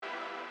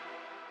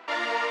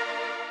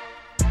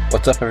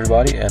What's up,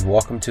 everybody, and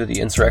welcome to the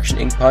Insurrection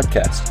Inc.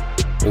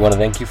 podcast. We want to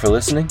thank you for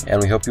listening, and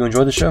we hope you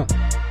enjoy the show.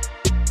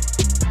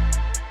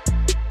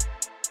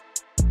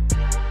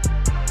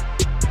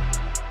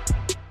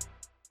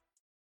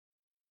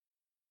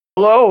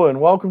 Hello, and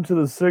welcome to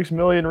the 6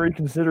 Million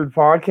Reconsidered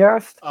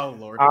podcast. Oh,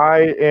 Lord.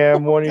 I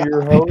am one of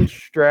your hosts,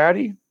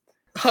 Stratty.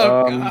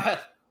 God.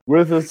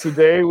 With us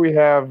today, we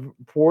have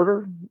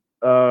Porter,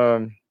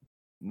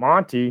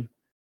 Monty,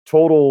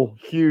 total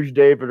huge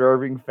David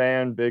Irving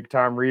fan,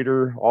 big-time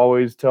reader,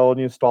 always telling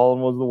you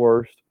Stalin was the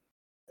worst.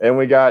 And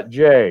we got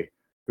Jay,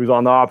 who's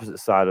on the opposite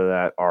side of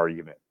that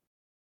argument.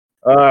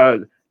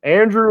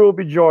 Andrew will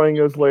be joining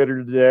us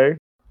later today.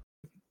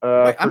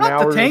 Wait, I'm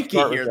not the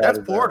tanky here. That's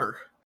Porter.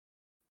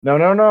 No.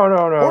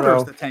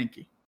 Porter's the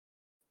tanky.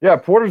 Yeah,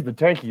 Porter's the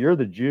tanky. You're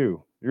the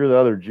Jew. You're the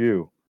other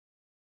Jew.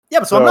 Yeah,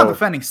 but so I'm not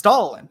defending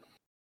Stalin.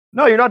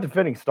 No, you're not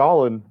defending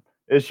Stalin.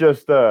 It's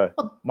just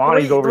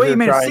Monty's over here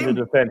trying to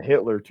defend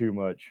Hitler too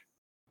much.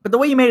 But the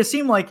way you made it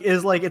seem like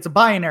is like it's a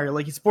binary.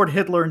 Like you support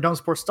Hitler and don't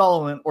support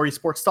Stalin, or you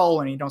support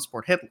Stalin and you don't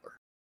support Hitler.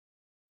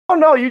 Oh,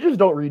 no, you just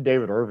don't read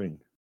David Irving.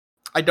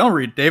 I don't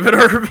read David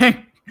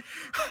Irving.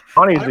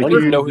 Monty's I don't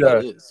even know who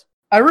that is.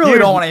 I really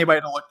don't want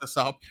anybody to look this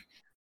up.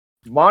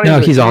 Monty's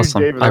no, he's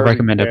awesome. David I Irving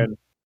recommend fan. him.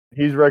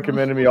 He's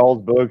recommended me all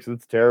his books.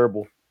 It's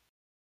terrible.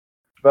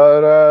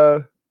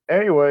 But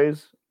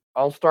anyways,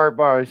 I'll start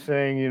by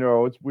saying,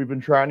 we've been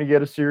trying to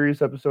get a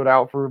serious episode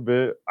out for a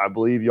bit. I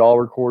believe y'all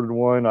recorded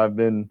one. I've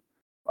been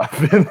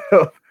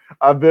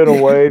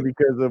away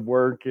because of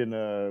work and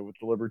with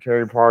the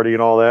Libertarian Party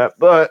and all that.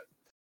 But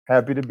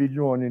happy to be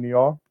joining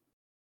y'all.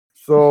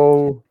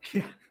 So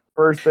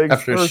first things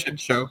After first. a shit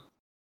show.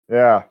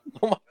 Yeah.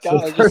 Oh my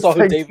god, I just saw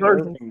who David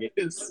Irving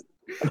is.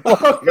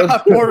 Oh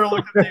God, Porter,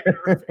 look at David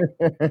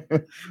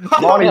Irving.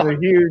 Monty's a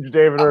huge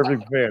David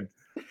Irving fan.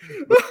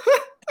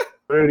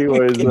 But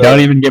anyways, Don't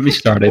even get me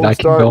started. we'll I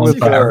can go on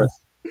forever.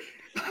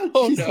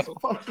 Oh Jesus no.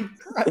 fucking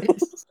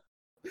Christ.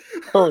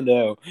 Oh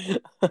no.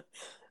 Oh,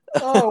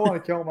 I want to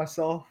kill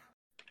myself.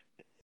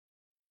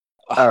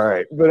 All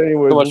right. But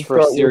anyways, So much we'll for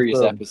a start serious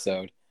with,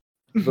 episode.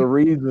 the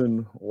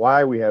reason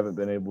why we haven't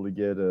been able to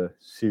get a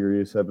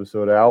serious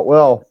episode out.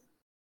 Well,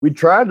 we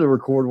tried to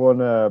record one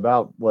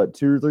about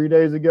 2 or 3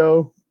 days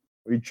ago.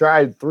 We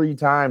tried 3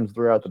 times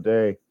throughout the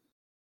day.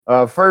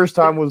 First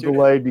time was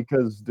delayed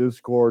because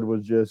Discord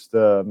was just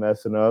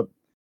messing up.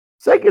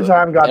 Second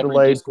time got Every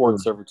delayed. Discord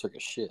server took a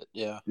shit.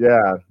 Yeah.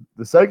 Yeah,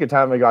 the second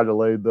time it got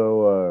delayed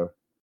though,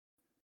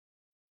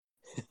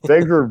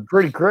 things were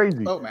pretty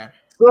crazy. Oh man.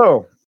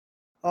 So,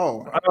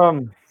 Oh.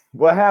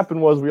 what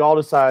happened was we all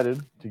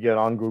decided to get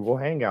on Google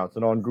Hangouts,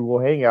 and on Google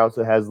Hangouts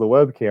it has the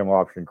webcam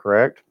option,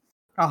 correct?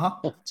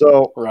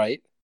 So,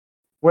 Right.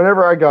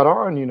 whenever I got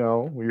on,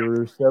 we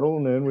were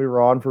settling in. We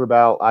were on for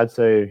about, I'd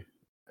say,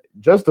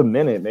 just a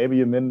minute,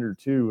 maybe a minute or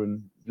two,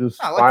 and just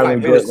Oh, like finally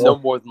 5 It was getting no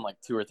more than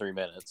 2 or 3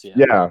 minutes. Yeah.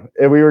 Yeah,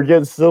 and we were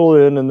getting settled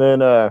in, and then,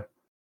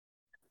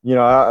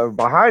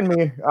 behind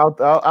me,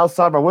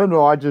 outside my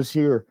window, I just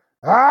hear,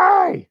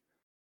 "Hey,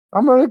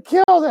 I'm gonna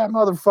kill that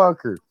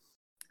motherfucker."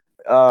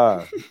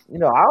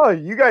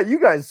 You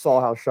guys saw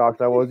how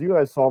shocked I was. You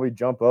guys saw me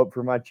jump up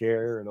from my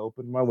chair and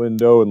open my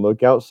window and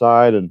look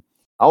outside, and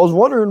I was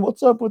wondering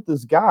what's up with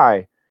this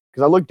guy,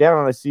 because I look down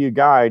and I see a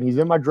guy, and he's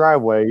in my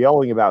driveway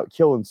yelling about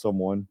killing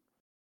someone.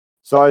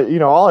 So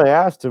all I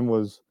asked him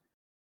was,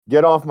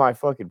 "Get off my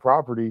fucking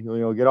property,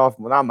 get off,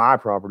 not my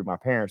property, my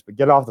parents, but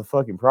get off the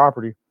fucking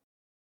property."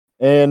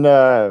 And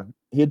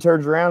he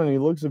turns around and he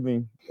looks at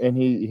me and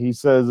he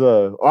says,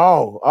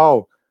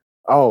 oh,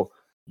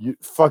 you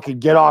fucking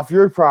get off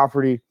your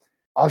property.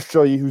 I'll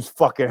show you whose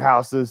fucking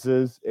house this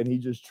is." And he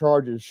just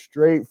charges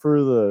straight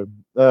for the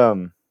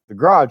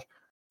garage.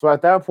 So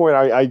at that point,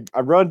 I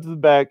run to the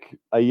back.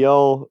 I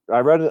yell. I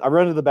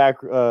run to the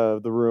back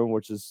of the room,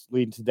 which is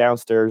leading to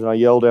downstairs, and I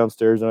yell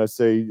downstairs, and I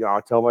say,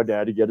 "I'll tell my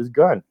dad to get his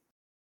gun." At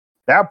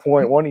that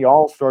point, one of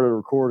y'all started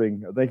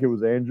recording. I think it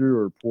was Andrew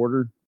or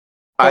Porter.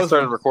 I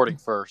started recording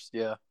first.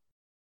 Yeah.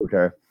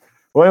 Okay.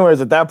 Well, anyways,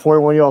 at that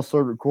point, one of y'all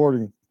started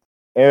recording,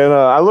 and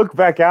I look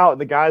back out,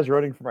 and the guy's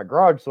running for my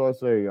garage. So I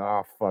say,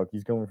 "Oh fuck,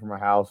 he's coming for my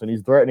house, and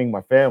he's threatening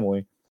my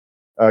family,"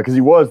 because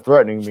he was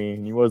threatening me,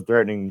 and he was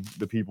threatening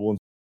the people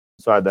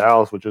inside the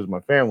house, which is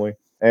my family.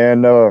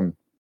 And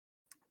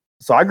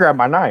so I grabbed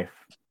my knife,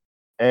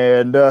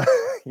 and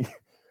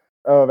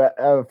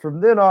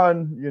from then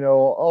on,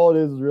 all it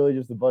is really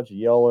just a bunch of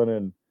yelling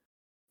and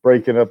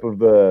breaking up of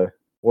the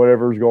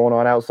whatever's going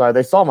on outside.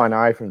 They saw my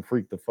knife and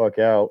freaked the fuck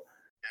out.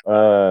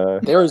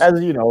 Pause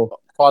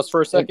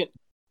for a second.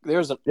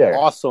 There's an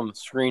awesome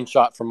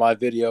screenshot from my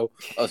video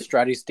of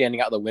Stratty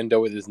standing out the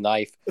window with his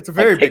knife. It's a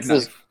very big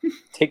knife.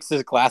 Takes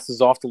his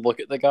glasses off to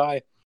look at the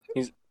guy.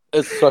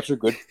 It's such a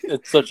good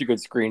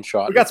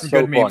screenshot. We got some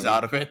good memes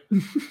out of it.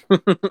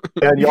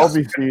 And y'all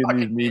be seeing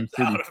these memes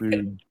pretty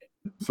soon.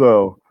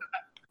 So,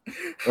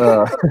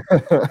 no,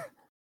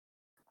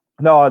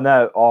 and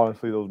that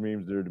honestly, those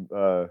memes did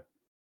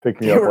pick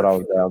me up when I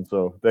was down.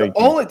 So thank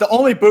you. The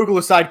only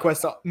Boogaloo side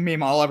quest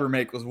meme I'll ever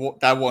make was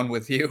that one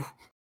with you.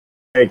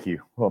 Thank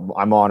you. Well,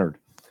 I'm honored.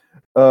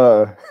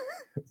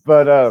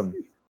 But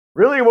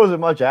really, it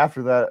wasn't much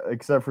after that,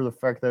 except for the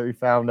fact that we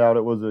found out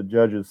it was a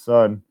judge's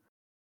son,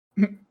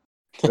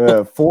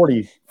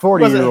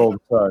 40-year-old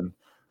son.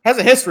 Has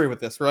a history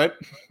with this, right?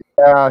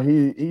 Yeah,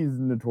 he's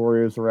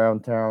notorious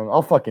around town.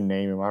 I'll fucking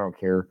name him. I don't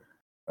care.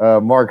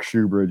 Mark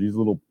Shoebridge. He's a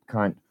little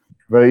cunt,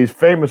 but he's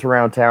famous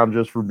around town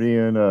just for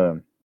being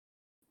a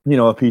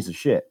piece of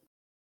shit.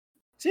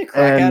 Is he a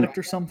crack addict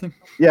or something?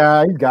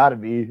 Yeah, he's got to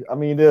be. I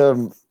mean,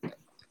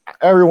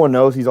 everyone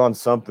knows he's on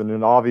something,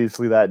 and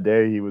obviously that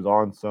day he was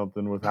on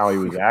something with how he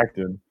was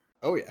acting.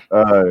 Oh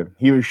yeah.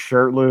 He was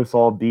shirtless,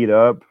 all beat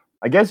up.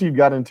 I guess he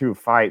got into a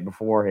fight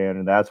beforehand,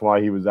 and that's why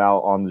he was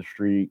out on the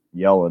street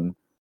yelling.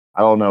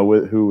 I don't know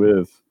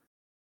who is,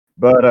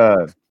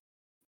 but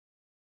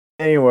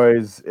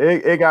anyways,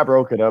 it got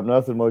broken up.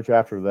 Nothing much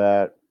after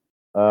that.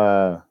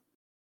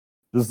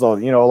 Just a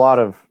lot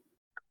of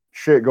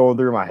shit going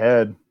through my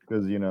head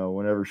because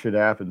whenever shit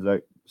happens,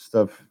 that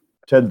stuff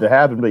tends to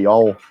happen. But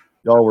y'all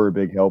were a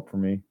big help for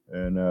me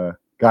and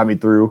got me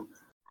through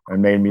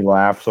and made me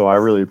laugh. So I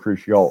really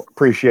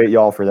appreciate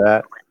y'all for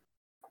that.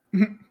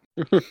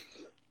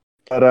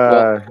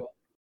 But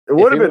it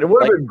would have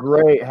been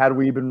great had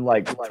we been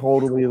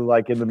totally in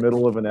the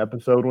middle of an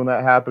episode when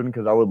that happened,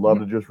 because I would love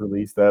to just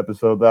release the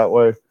episode that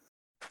way.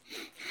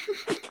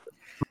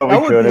 But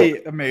that would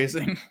be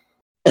amazing.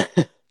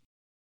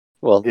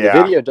 Well, the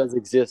video does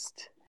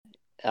exist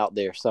out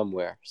there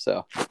somewhere,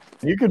 so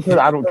you can put.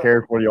 I don't care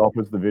if one of y'all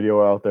puts the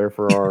video out there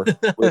for our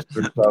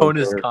listeners.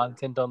 Bonus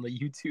content on the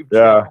YouTube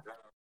channel.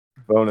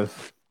 Yeah,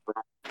 bonus.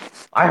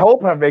 I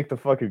hope I make the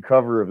fucking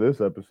cover of this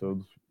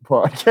episode's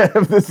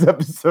podcast. This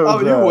episode. Oh,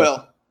 you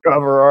will.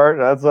 Cover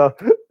art.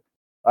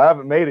 I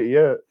haven't made it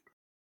yet.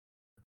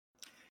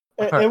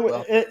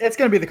 It's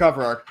going to be the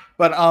cover art,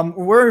 but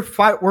we're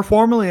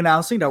formally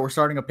announcing that we're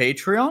starting a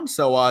Patreon.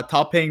 So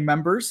top paying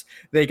members,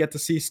 they get to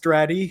see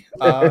Stratty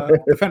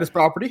defend his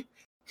property.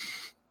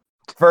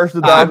 First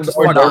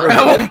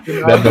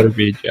that better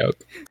be a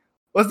joke.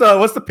 What's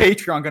the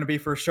Patreon going to be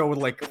for a show with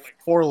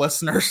 4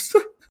 listeners?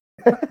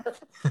 We're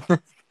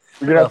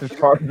gonna have to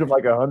charge them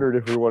 100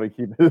 if we want to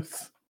keep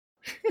this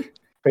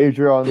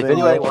Patreon. If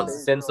anybody wants to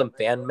send some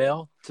fan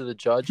mail to the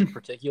judge in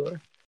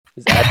particular,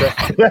 his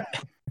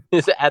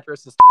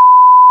address is.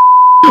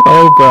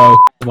 Oh, bro,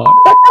 come on.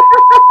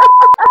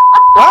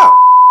 Wow,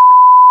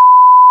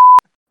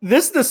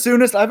 this is the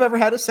soonest I've ever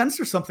had to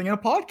censor something in a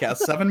podcast.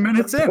 7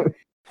 minutes in.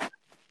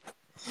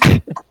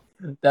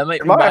 That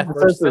might be my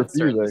first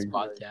censor in this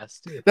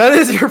podcast. That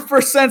is your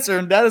first censor,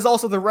 and that is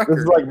also the record.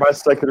 This is my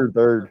second or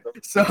third.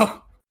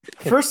 So,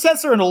 first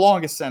censor and the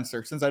longest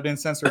censor, since I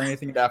didn't censor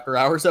anything in the After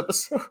Hours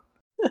episode.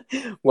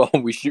 Well,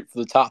 we shoot for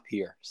the top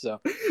here,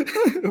 so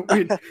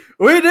we do.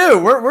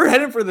 We're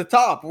heading for the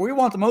top. We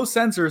want the most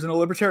censors in a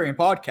libertarian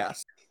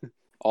podcast.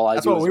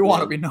 That's what we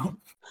want to be known.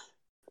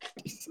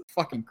 Jesus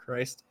fucking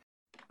Christ.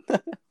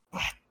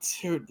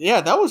 Dude,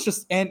 yeah, that was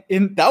just that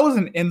was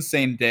an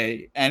insane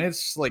day, and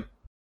it's just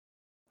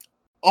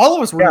all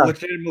of us were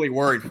legitimately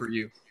worried for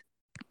you.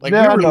 We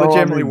were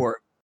legitimately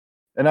worried.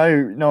 And I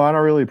don't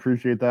really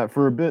appreciate that.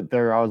 For a bit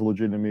there, I was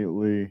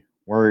legitimately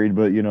worried,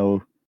 but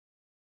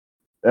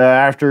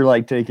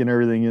after taking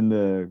everything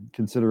into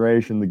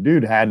consideration, the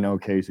dude had no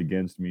case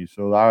against me,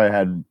 so I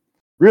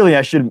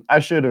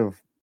should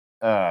have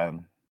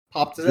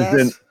popped his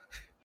ass.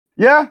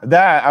 Yeah,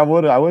 that I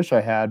would. I wish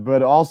I had,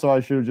 but also I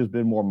should have just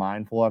been more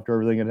mindful after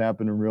everything had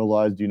happened and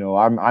realized,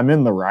 I'm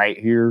in the right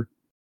here,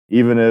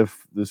 even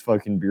if this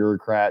fucking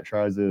bureaucrat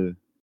tries to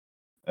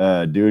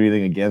do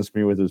anything against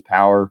me with his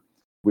power.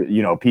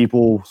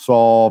 People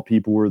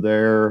were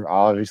there.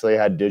 Obviously,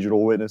 I had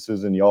digital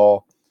witnesses, and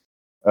y'all.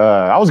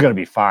 I was gonna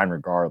be fine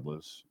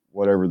regardless,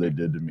 whatever they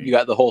did to me. You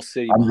got the whole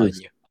city behind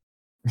you.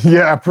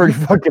 Yeah, pretty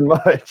fucking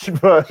much.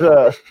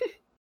 But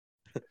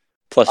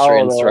plus your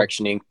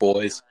Insurrection Inc.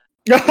 boys.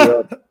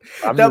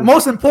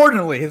 Most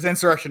importantly, his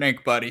Insurrection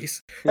Inc.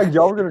 buddies. Hey,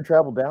 y'all were gonna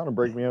travel down and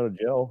break me out of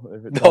jail.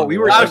 No, we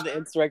were in the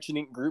Insurrection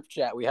Inc. group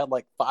chat. We had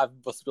 5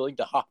 of us willing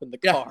to hop in the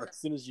car as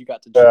soon as you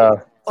got to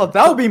jail. Oh,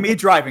 that would be me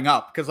driving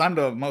up because I'm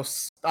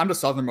the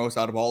southernmost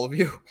out of all of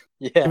you.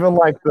 Yeah. Even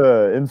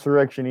the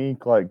Insurrection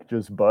Inc.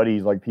 Just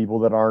buddies, people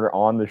that aren't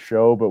on the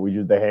show, but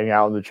they hang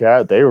out in the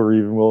chat. They were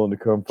even willing to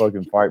come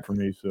fucking fight for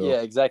me. So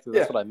yeah, exactly.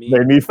 That's what I mean.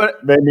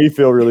 Made me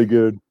feel really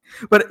good.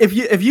 But if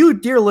you,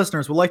 dear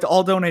listeners, would like to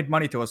all donate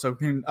money to us so we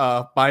can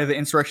buy the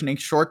Insurrection Inc.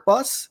 short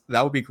bus,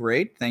 that would be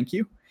great. Thank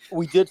you.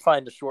 We did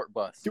find a short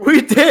bus.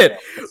 We did.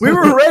 We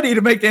were ready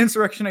to make the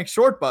Insurrection Inc.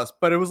 short bus,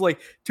 but it was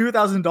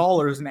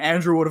 $2,000, and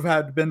Andrew would have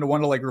had been the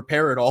one to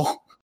repair it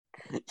all.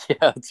 Yeah,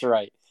 that's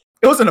right.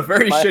 It was in a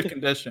very shit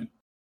condition.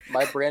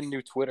 My brand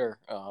new Twitter,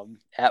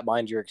 at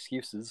Mind Your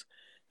Excuses,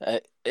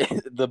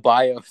 the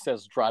bio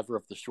says driver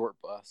of the short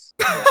bus.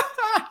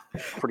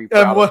 Pretty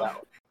proud of that.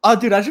 Oh,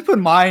 dude, I should put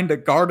mine the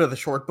guard of the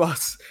short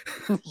bus.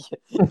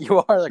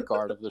 You are the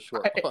guard of the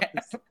short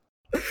bus.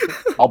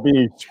 I'll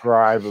be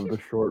scribe of the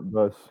short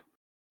bus.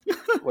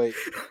 Wait,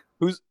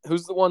 who's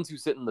the ones who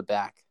sit in the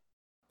back?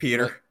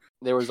 Peter.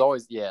 There was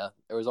always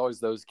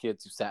those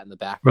kids who sat in the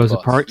back. Rosa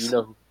Parks.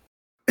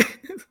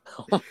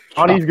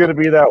 Johnny's gonna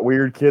be that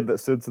weird kid that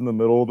sits in the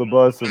middle of the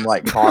bus and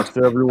like talks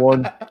to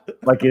everyone,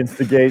 like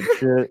instigates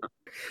shit,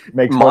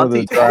 makes fun of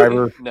the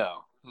driver.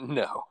 No.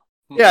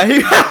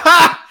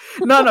 Yeah,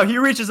 no. He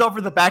reaches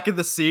over the back of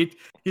the seat.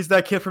 He's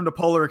that kid from the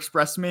Polar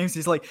Express memes.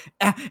 He's like,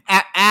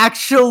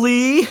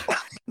 actually,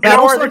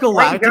 Battlestar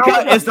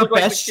Galactica is the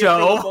best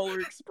show. Polar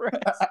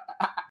Express.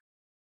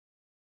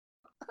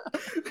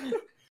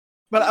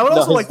 But I would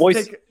also like to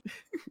take.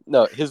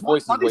 No, his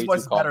voice is way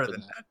too better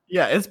than that.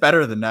 Yeah, it's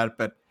better than that.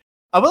 But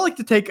I would like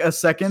to take a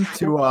second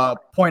to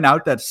point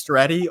out that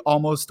Stratty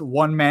almost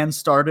one-man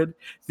started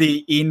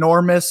the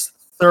enormous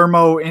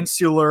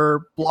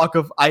thermo-insular block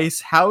of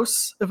ice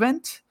house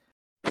event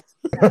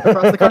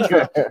across the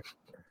country.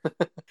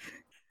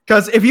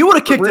 Because if you would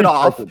have kicked it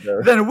off,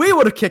 then we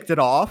would have kicked it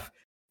off.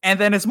 And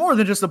then it's more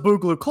than just a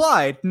Boogaloo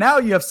Clyde. Now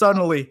you have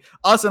suddenly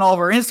us and all of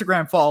our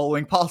Instagram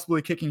following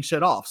possibly kicking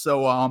shit off.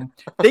 So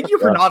thank you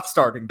for not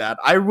starting that.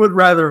 I would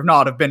rather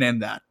not have been in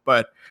that.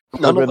 But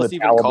none of us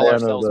even call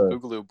ourselves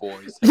Boogaloo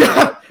Boys.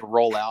 Yeah.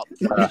 Roll out.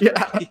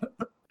 Yeah.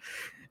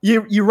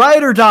 You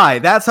ride or die.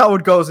 That's how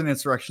it goes in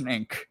Insurrection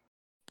Inc.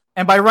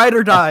 And by ride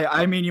or die,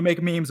 I mean you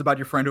make memes about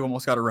your friend who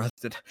almost got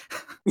arrested.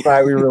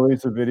 Right, we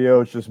release a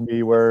video. It's just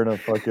me wearing a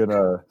fucking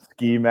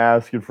ski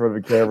mask in front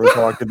of a camera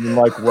talking in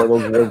like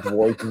one of those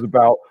voices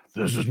about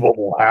this is what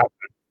will happen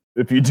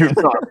if you do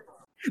not.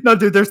 No,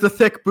 dude, there's the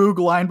thick boog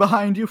line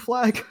behind you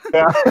flag.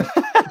 Yeah.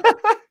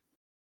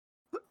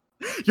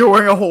 You're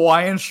wearing a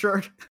Hawaiian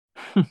shirt.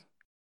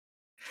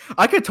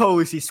 I could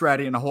totally see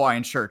Stratty in a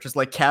Hawaiian shirt, just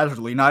like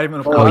casually, not even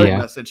a private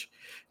message.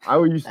 I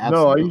used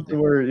to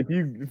wear, if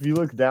you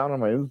look down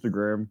on my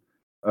Instagram,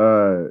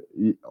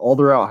 all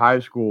throughout high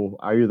school,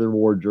 I either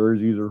wore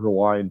jerseys or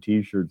Hawaiian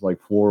t-shirts,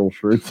 like floral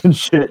shirts and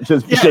shit,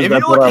 just because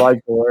that's what I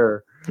like to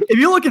wear. If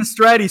you look in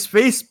Stratty's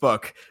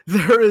Facebook,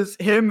 there is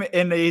him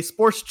in a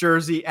sports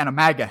jersey and a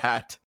MAGA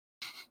hat.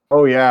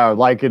 Oh yeah,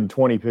 like in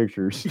 20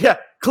 pictures. Yeah,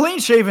 clean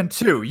shaven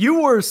too.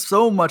 You were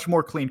so much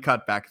more clean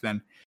cut back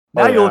then.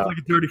 Now you look like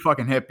a dirty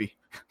fucking hippie.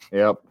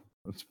 Yep,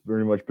 that's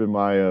pretty much been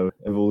my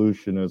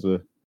evolution as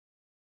a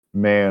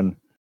man.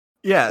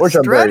 Yeah,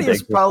 Stratty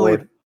is probably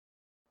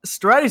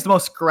Stratty's the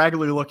most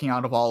scraggly looking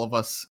out of all of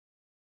us.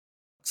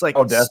 It's like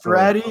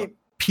Stratty,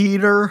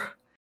 Peter.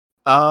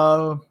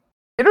 Peter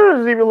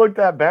doesn't even look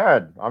that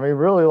bad. I mean,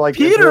 really, like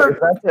Peter.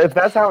 If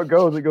that's how it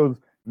goes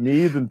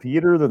me and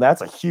Peter. Then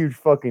that's a huge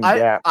fucking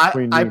gap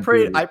between me and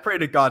Peter. I pray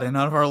to God, and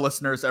none of our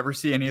listeners ever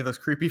see any of those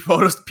creepy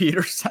photos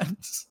Peter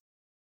sends.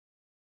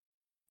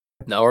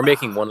 No, we're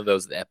making one of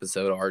those the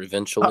episode art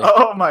eventually.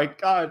 Oh my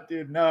God,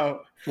 dude,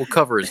 no. We'll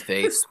cover his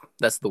face.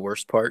 That's the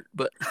worst part,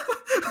 but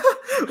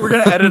we're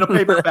gonna edit a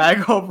paper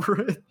bag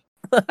over it.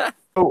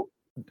 Oh,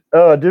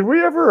 did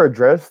we ever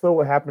address though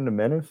what happened to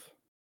Menace?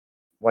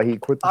 Why he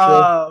quit the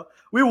show?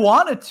 We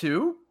wanted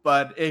to,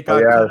 but it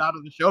got cut out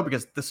of the show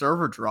because the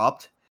server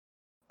dropped.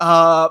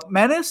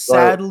 Menace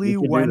sadly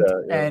went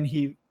and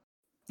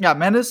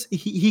Menace,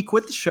 he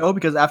quit the show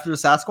because after the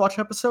Sasquatch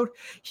episode,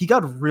 he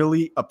got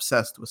really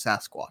obsessed with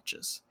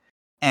Sasquatches.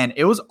 And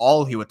it was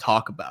all he would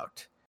talk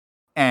about.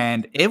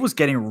 And it was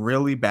getting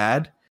really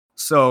bad.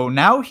 So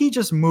now he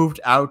just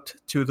moved out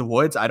to the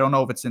woods. I don't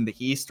know if it's in the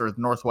east or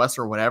the northwest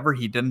or whatever.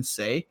 He didn't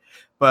say.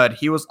 But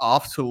he was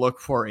off to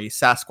look for a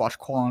Sasquatch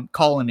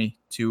colony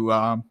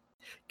to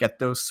get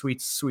those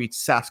sweet, sweet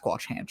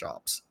Sasquatch hand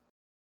jobs.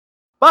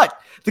 But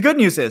the good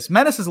news is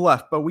Menace has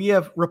left, but we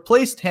have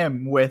replaced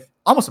him with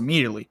almost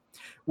immediately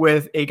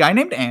with a guy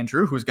named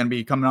Andrew, who's going to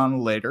be coming on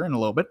later in a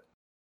little bit.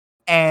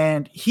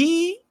 And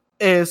he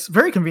is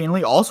very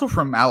conveniently also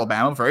from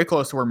Alabama, very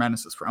close to where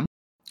Menace is from.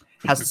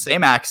 Has the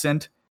same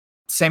accent,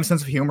 same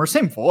sense of humor,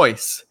 same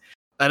voice.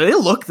 They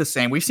look the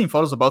same. We've seen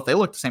photos of both. They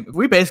look the same.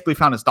 We basically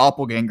found his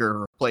doppelganger to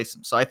replace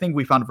him. So I think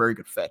we found a very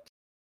good fit.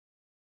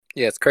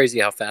 Yeah, it's crazy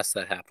how fast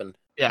that happened.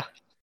 Yeah.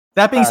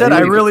 That being said,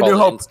 I really do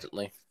hope...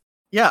 Instantly.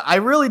 Yeah, I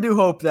really do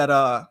hope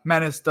that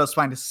Menace does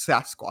find his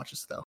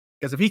Sasquatches, though.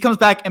 Because if he comes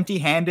back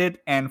empty-handed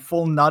and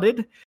full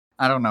nutted,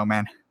 I don't know,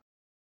 man.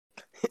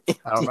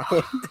 I don't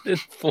know. And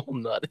full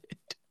nutted.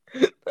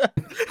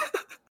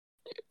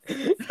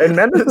 And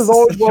Menace is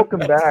always welcome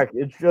back.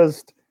 It's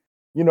just,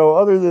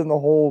 other than the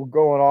whole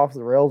going off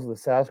the rails of the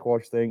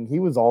Sasquatch thing, he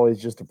was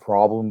always just a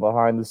problem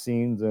behind the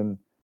scenes. And,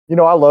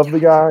 I love the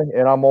guy,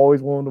 and I'm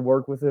always willing to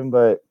work with him,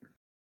 but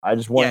I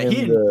just want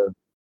him to...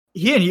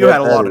 He and you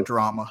had a lot of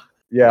drama.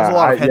 Yeah. There's a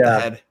lot of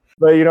head-to-head.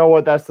 But you know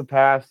what? That's the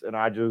past, and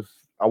I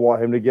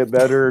want him to get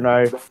better, and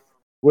I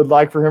would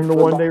like for him to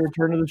one day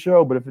return to the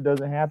show, but if it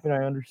doesn't happen,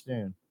 I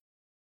understand.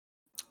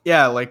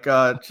 Yeah,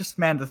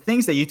 the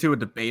things that you two would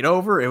debate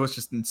over, it was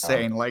just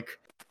insane.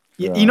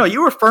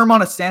 You were firm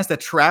on a stance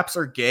that traps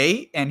are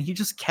gay, and he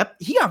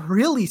got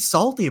really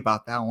salty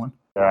about that one.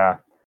 Yeah.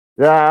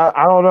 Yeah,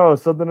 I don't know.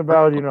 Something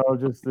about,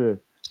 just the...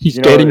 He's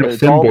dating a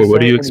femboy.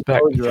 What do you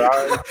expect? He's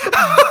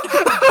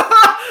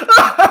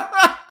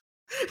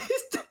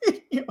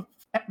dating a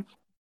femboy.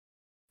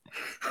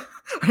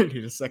 I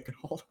need a second.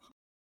 Hold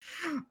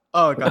on.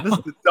 Oh, God, this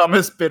is the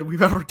dumbest bit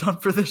we've ever done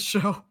for this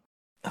show.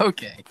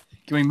 Okay.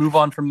 Can we move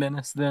on from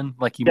Menace then?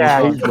 Like he's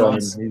done. He's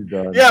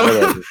done.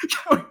 Yeah.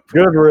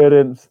 Good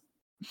riddance.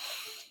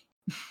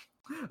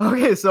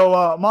 Okay,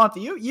 so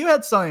Monty, you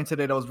had something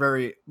today that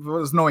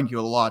was annoying you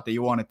a lot that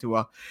you wanted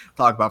to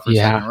talk about for a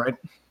second, right?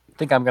 I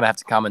think I'm gonna have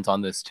to comment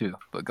on this too,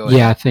 but go ahead.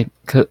 Yeah, I think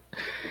it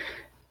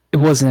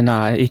wasn't.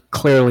 It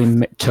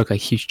clearly took a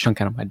huge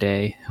chunk out of my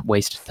day,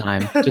 waste of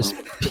time. Just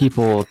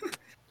people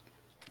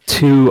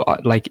too,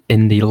 like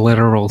in the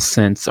literal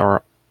sense,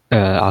 are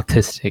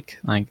autistic.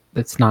 Like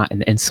that's not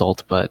an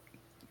insult, but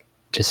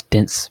just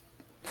dense.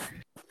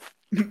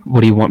 What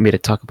do you want me to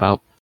talk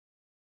about?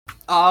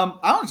 I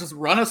don't just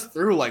run us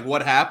through like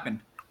what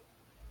happened,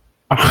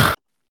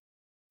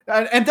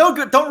 and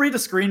don't read the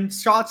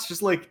screenshots.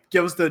 Just like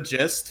give us the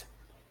gist.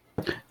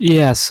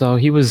 Yeah, so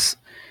he was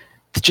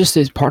just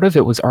as part of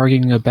it was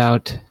arguing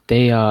about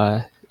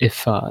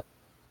if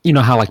you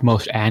know how like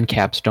most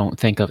ANCAPs don't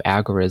think of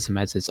agorism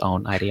as its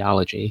own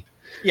ideology.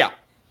 Yeah.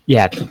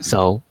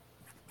 So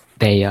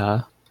they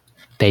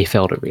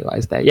failed to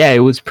realize that. Yeah, it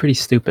was pretty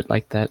stupid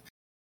like that.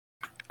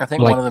 I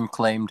think one of them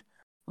claimed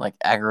like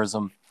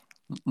agorism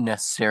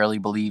necessarily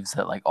believes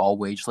that like all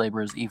wage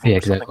labor is evil. Yeah,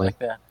 or something exactly. like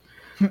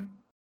that.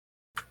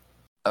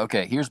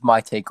 Okay, here's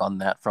my take on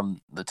that from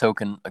the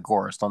token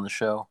agorist on the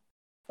show.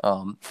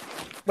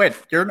 Wait,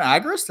 you're an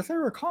agorist? I thought you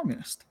were a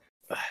communist.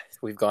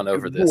 We've gone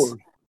over this.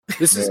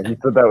 This is he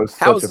said that was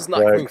how such is this a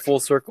not coming full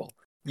circle?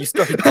 You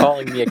started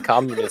calling me a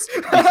communist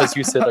because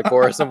you said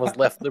agorism was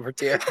left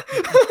libertarian.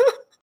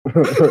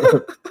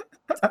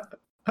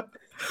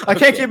 I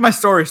can't keep my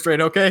story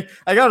straight, okay?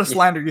 I gotta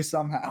slander you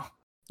somehow.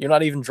 You're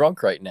not even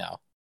drunk right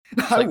now.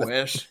 I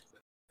wish.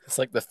 It's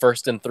like the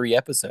first in 3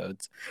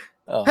 episodes.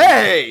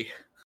 Hey!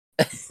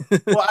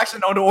 Well,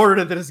 actually, no, the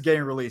order that this is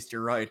getting released,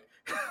 you're right.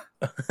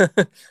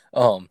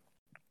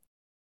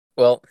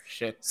 Well,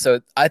 shit.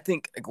 So I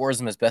think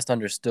agorism is best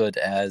understood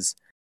as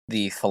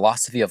the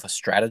philosophy of a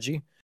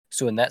strategy.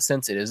 So in that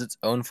sense, it is its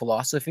own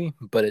philosophy,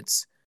 but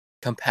it's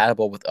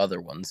compatible with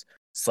other ones.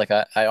 It's like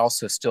I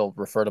also still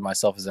refer to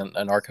myself as an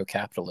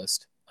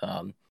anarcho-capitalist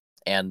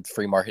and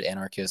free market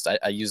anarchist.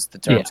 I use the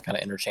terms kind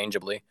of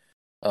interchangeably.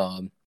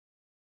 But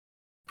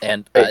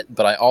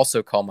I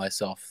also call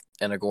myself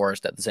an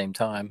agorist at the same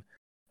time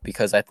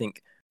because I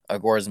think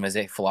agorism is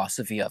a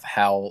philosophy of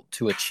how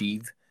to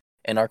achieve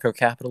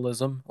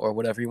anarcho-capitalism or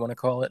whatever you want to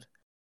call it.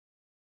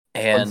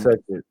 And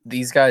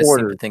these guys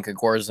seem to think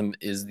agorism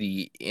is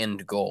the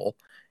end goal,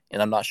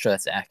 and I'm not sure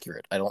that's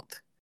accurate. I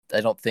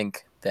don't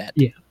think that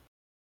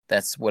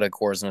that's what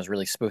agorism is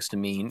really supposed to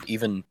mean,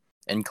 even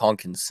in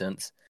Konkin's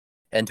sense.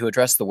 And to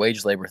address the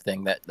wage labor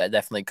thing, that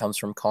definitely comes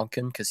from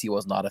Konkin because he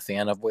was not a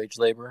fan of wage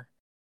labor.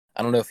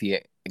 I don't know if he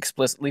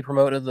explicitly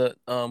promoted the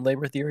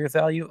labor theory of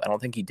value. I don't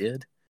think he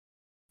did.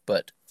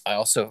 But I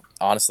also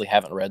honestly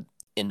haven't read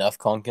enough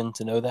Konkin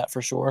to know that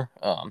for sure.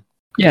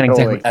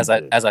 Exactly. As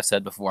I've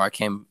said before, I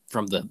came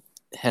from the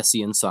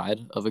Hessian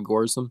side of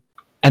agorism,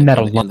 and that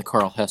alone, the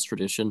Karl Hess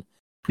tradition.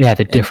 Yeah,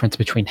 the difference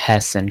between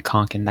Hess and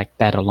Konkin, like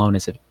that alone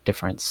is a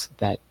difference.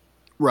 That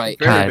right,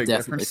 definitely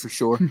difference. For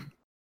sure.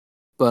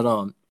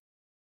 But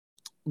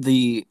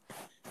the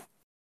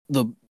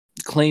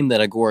claim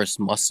that agorists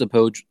must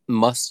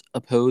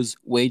oppose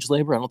wage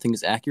labor, I don't think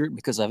is accurate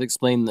because I've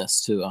explained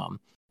this to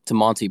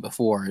Monty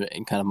before,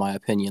 and kind of my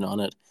opinion on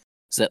it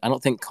is that I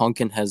don't think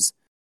Konkin has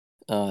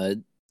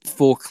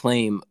full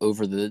claim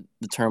over the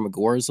term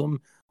agorism.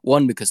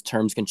 One, because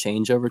terms can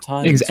change over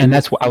time, and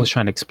that's what I was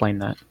trying to explain.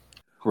 That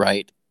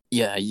right,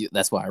 yeah,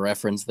 that's why I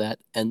referenced that.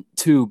 And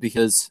two,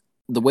 because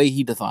the way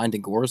he defined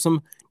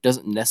agorism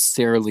doesn't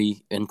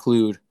necessarily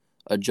include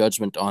a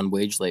judgment on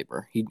wage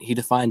labor. He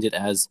defined it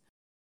as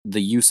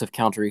the use of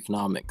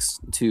counter-economics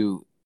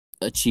to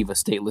achieve a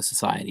stateless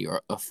society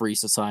or a free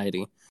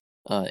society.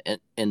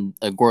 And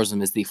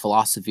agorism is the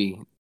philosophy,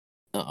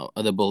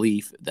 the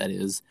belief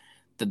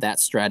that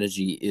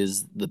strategy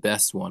is the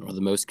best one or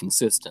the most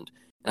consistent.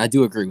 And I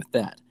do agree with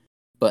that.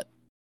 But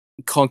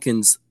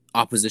Konkin's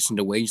opposition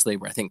to wage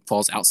labor, I think,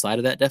 falls outside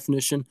of that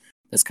definition.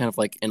 That's kind of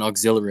like an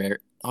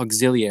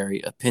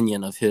auxiliary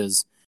opinion of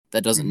his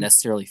that doesn't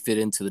necessarily fit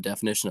into the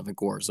definition of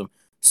agorism.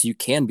 So you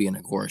can be an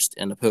agorist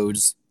and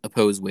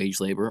oppose wage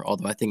labor,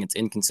 although I think it's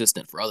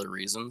inconsistent for other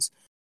reasons.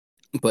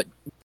 But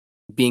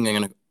being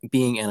an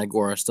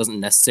agorist doesn't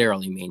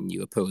necessarily mean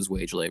you oppose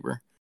wage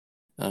labor.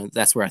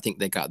 That's where I think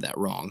they got that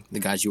wrong, the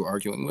guys you were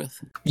arguing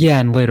with. Yeah,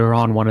 and later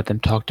on, one of them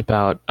talked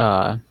about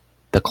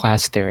the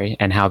class theory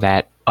and how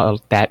that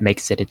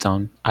makes it its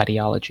own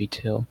ideology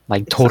too,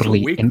 like it's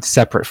totally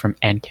separate from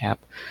ANCAP.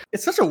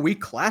 It's such a weak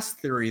class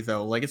theory,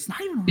 though. Like it's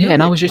not even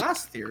really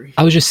class theory.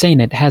 I was just saying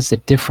it has a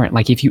different.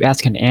 Like if you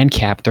ask an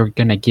ANCAP, they're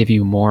gonna give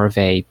you more of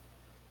a.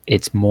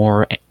 It's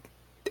more.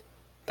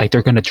 Like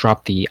they're gonna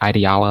drop the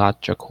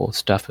ideological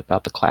stuff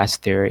about the class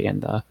theory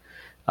and the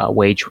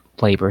wage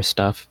labor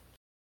stuff.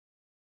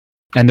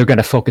 And they're going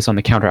to focus on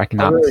the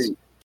counter-economics.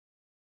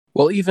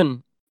 Well,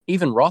 even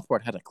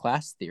Rothbard had a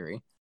class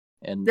theory,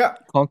 and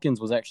Konkin's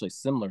was actually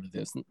similar to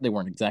this. They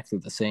weren't exactly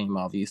the same,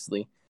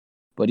 obviously.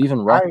 But even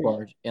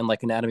Rothbard, in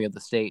like Anatomy of the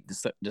State,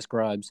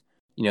 describes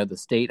the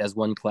state as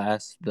one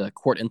class, the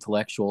court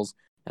intellectuals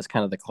as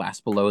kind of the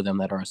class below them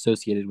that are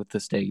associated with the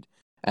state,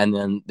 and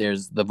then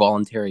there's the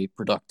voluntary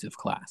productive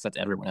class. That's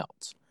everyone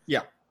else.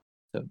 Yeah.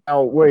 So,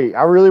 oh, wait.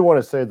 I really want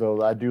to say,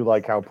 though, I do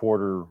like how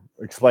Porter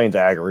explains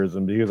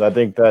agorism, because I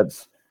think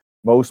that's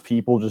most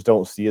people just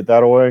don't see it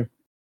that way.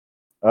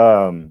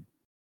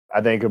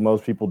 I think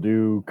most people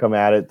do come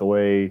at it the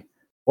way,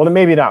 well,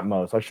 maybe not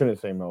most. I shouldn't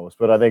say most,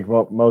 but I think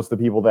most of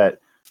the people that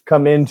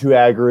come into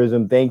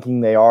agorism thinking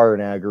they are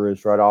an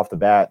agorist right off the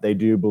bat, they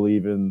do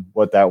believe in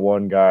what that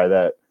one guy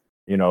that,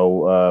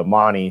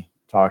 Monty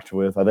talked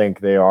with. I think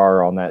they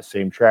are on that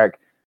same track.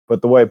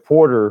 But the way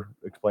Porter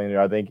explained it,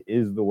 I think,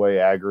 is the way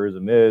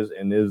agorism is,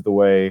 and is the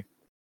way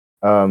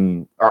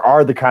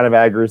are the kind of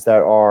agorists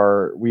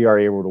that we are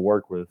able to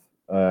work with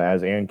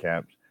as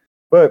ANCAPs.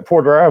 But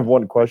Porter, I have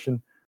one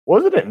question.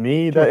 Wasn't it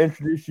me that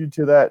introduced you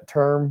to that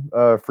term,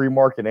 free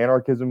market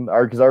anarchism?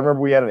 Because I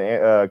remember we had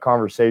a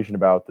conversation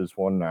about this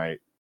one night.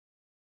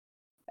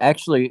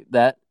 Actually,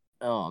 that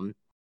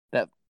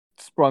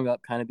sprung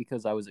up kind of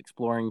because I was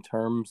exploring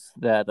terms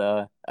that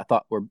I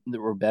thought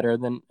were better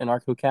than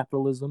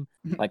anarcho-capitalism,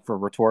 like for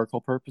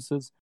rhetorical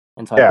purposes.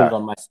 And so I put it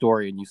on my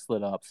story, and you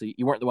slid up. So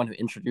you weren't the one who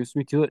introduced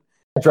me to it.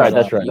 That's right.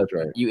 But, That's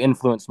right. You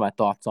influenced my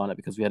thoughts on it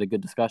because we had a good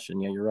discussion.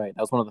 Yeah, you're right.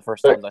 That was one of the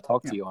first times I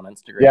talked to you on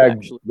Instagram. Yeah,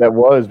 actually. that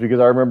was because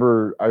I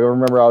remember I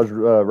was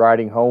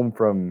riding home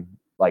from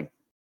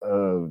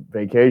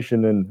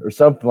vacation or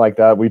something like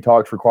that. We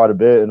talked for quite a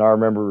bit, and I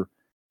remember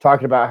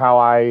talking about how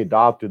I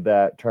adopted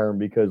that term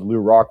because Lou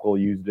Rockwell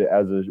used it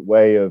as a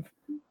way of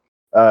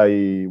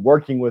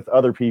working with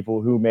other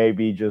people who may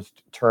be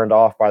just turned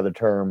off by the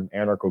term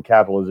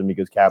anarcho-capitalism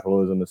because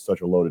capitalism is such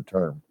a loaded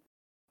term.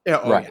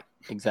 Yeah, right. Yeah.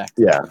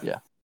 Exactly. Yeah.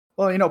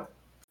 Well,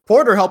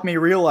 Porter helped me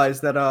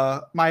realize that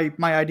my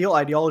ideal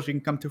ideology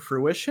can come to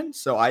fruition.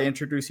 So I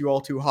introduce you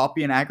all to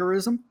Hoppian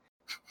agorism.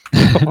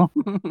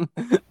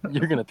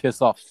 You're gonna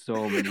piss off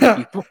so many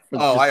people.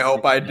 I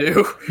hope I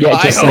do. Yeah,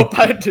 I hope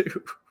I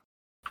do.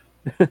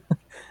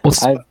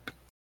 I've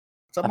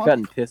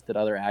gotten pissed at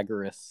other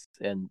agorists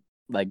and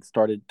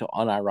started to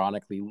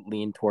unironically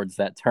lean towards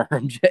that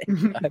term, Jay.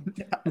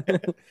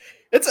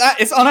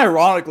 It's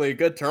unironically a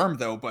good term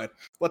though, but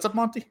what's up,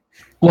 Monty?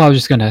 Well, I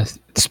was just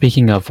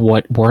speaking of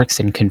what works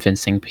in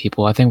convincing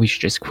people, I think we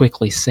should just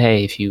quickly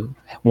say, if you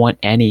want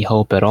any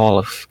hope at all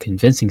of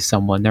convincing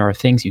someone, there are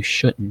things you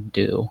shouldn't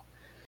do.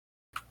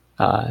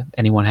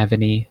 Anyone have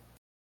any?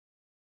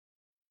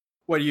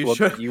 What you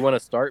want to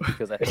start?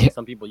 Because I think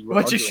some people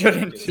what you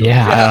shouldn't do.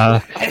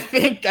 Yeah. I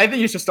think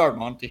you should start,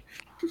 Monty.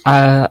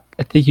 I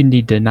think you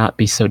need to not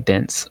be so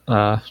dense.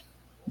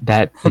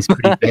 That is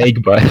pretty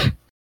vague, but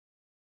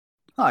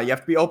you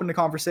have to be open to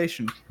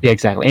conversation. Yeah,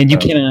 exactly. And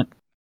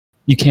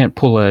you can't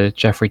pull a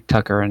Jeffrey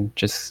Tucker and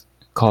just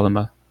call him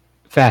a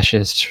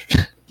fascist.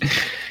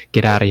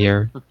 Get out of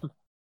here.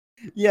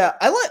 Yeah,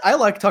 I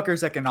like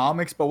Tucker's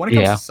economics, but when it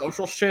comes to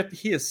social shit,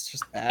 he is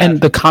just bad. And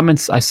the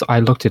comments, I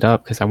looked it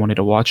up because I wanted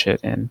to watch it,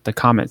 and the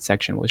comment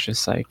section was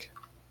just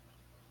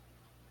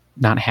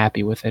not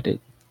happy with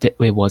it.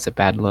 It was a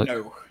bad look.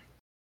 No,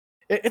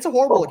 it's a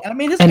horrible look. I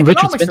mean, his and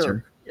economics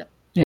Richard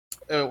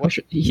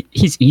Spencer.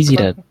 He's easy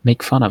to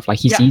make fun of.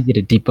 He's easy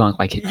to debunk.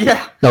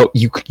 So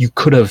you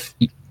could have,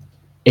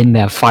 in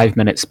that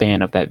 5-minute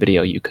span of that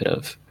video, you could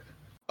have.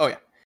 Oh yeah.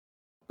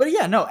 But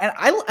yeah, no, and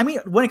I mean,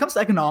 when it comes to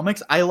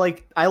economics, I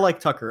like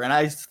Tucker, and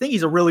I think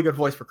he's a really good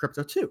voice for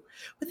crypto too.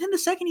 But then the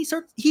second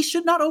he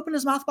should not open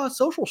his mouth about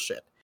social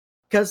shit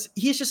because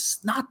he's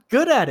just not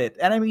good at it.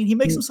 And I mean, he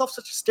makes himself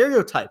such a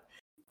stereotype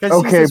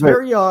because he's this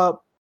very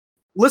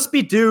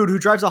lispy dude who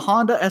drives a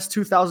Honda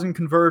S2000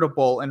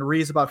 convertible and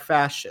reads about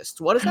fascists.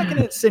 What is that going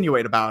to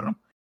insinuate about him?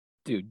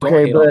 Dude, don't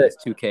hate on these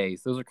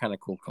 2Ks. Those are kind of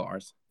cool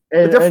cars.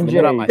 And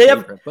they're not my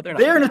favorite, but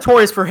they're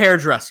notorious for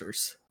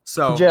hairdressers.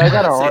 So Jay, I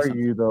gotta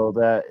argue though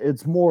that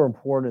it's more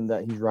important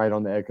that he's right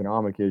on the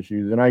economic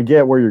issues, and I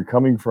get where you're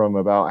coming from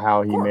about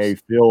how he may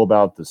feel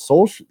about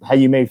how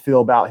you may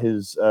feel about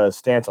his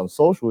stance on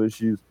social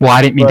issues. Well,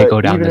 I didn't mean to go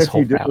down this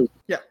whole route.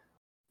 Yeah.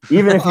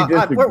 Even if you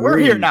disagree, we're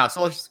here now,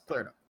 so let's just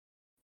clear it up.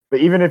 But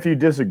even if you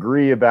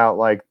disagree about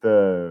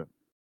the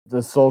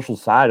social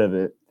side of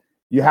it,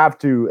 you have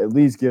to at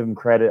least give him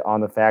credit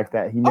on the fact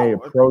that he may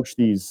approach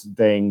these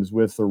things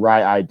with the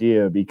right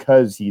idea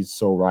because he's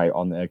so right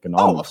on the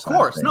economics. Of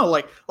course. No,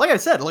 like I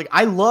said,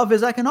 I love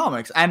his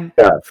economics, and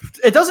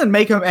it doesn't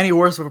make him any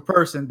worse of a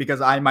person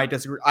because I might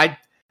disagree. I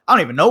don't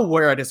even know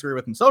where I disagree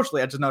with him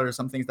socially. I just know there's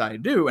some things that I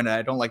do, and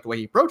I don't like the way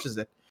he approaches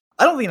it.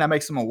 I don't think that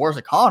makes him a worse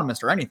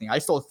economist or anything. I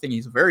still think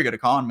he's a very good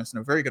economist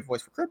and a very good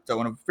voice for crypto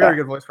and a very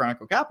good voice for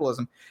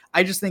anarcho-capitalism.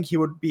 I just think he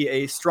would be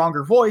a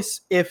stronger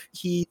voice if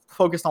he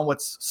focused on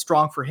what's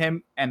strong for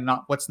him and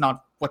what's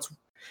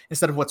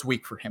instead of what's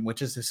weak for him,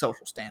 which is his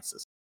social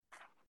stances.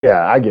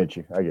 Yeah, I get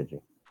you.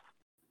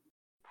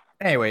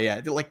 Anyway,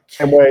 yeah,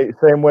 same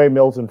way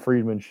Milton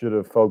Friedman should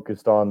have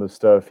focused on the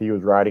stuff he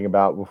was writing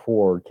about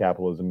before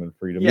capitalism and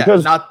freedom. Yeah,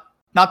 because not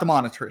the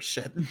monetarist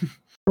shit.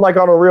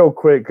 On a real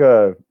quick.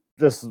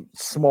 Just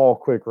small,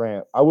 quick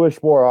rant. I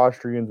wish more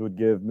Austrians would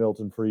give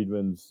Milton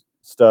Friedman's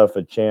stuff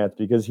a chance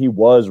because he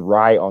was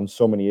right on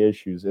so many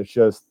issues. It's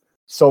just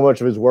so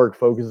much of his work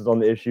focuses on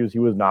the issues he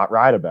was not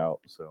right about.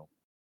 So,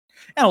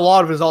 and a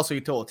lot of it is also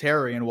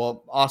utilitarian.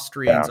 Well,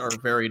 Austrians are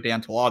very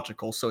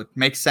deontological, so it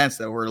makes sense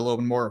that we're a little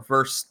bit more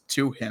averse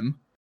to him.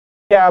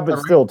 Yeah, but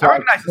still, I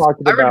recognize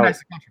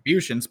the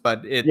contributions,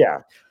 but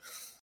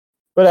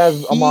But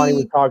as Amani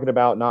was talking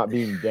about not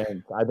being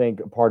dense, I think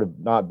a part of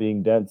not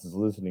being dense is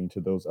listening to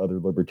those other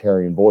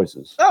libertarian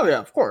voices. Oh yeah,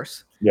 of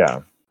course.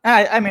 Yeah.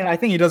 I mean, I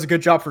think he does a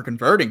good job for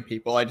converting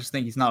people. I just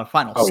think he's not a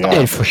final stop.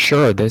 Yeah, for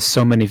sure. There's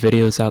so many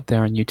videos out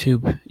there on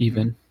YouTube,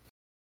 even.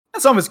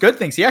 And some of his good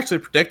things. He actually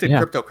predicted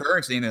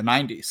cryptocurrency in the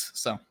 90s.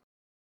 So,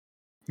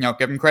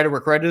 give him credit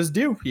where credit is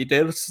due. He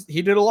did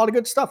a lot of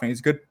good stuff, and he's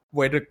a good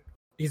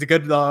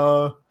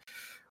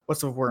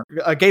what's the word?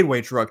 A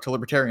gateway drug to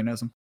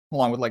libertarianism,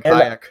 along with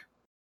Hayek.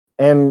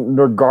 And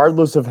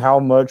regardless of how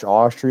much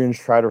Austrians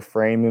try to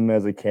frame him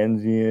as a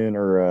Keynesian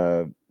or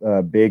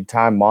a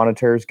big-time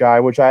monetarist guy,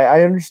 which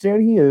I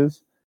understand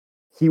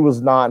he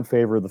was not in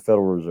favor of the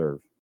Federal Reserve.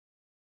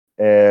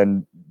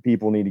 And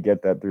people need to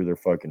get that through their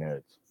fucking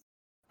heads.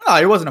 No,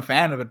 he wasn't a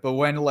fan of it, but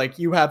when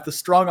you have the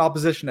strong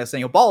opposition that's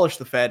saying abolish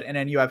the Fed, and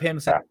then you have him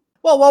saying,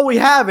 well, while we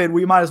have it,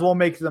 we might as well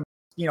make them,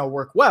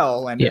 work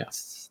well, and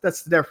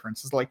that's the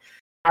difference. It's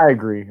I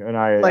agree, and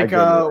I get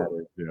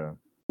who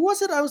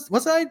was it? I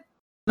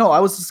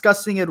was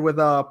discussing it with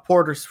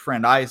Porter's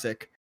friend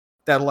Isaac,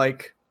 that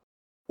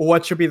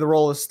what should be the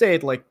role of the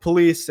state,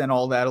 police and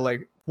all that.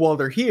 While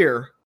they're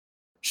here,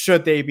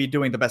 should they be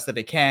doing the best that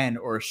they can,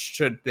 or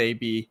should they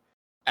be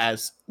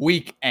as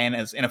weak and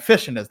as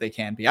inefficient as they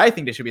can be? I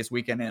think they should be as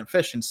weak and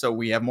inefficient, so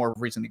we have more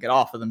reason to get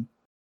off of them.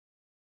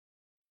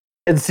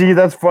 And see,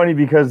 that's funny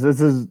because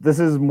this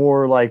is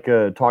more like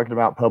talking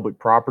about public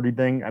property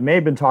thing. I may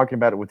have been talking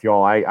about it with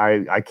y'all.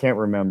 I can't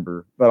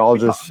remember, but I'll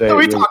just say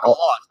we talk a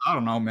lot. I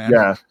don't know, man.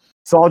 Yeah,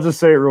 so I'll just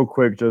say it real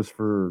quick, just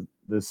for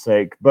this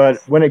sake.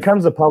 But when it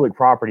comes to public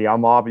property,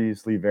 I'm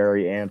obviously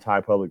very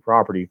anti-public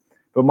property.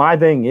 But my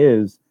thing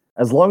is,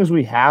 as long as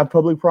we have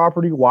public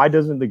property, why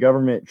doesn't the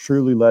government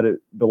truly let it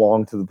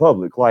belong to the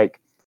public?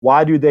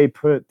 Why do they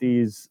put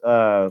these?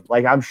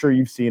 I'm sure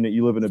you've seen it.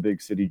 You live in a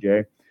big city,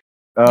 Jay.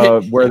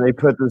 Where they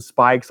put the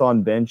spikes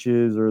on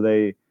benches, or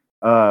they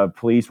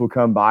police will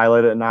come by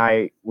late at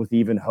night with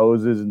even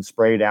hoses and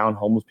spray down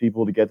homeless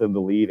people to get them to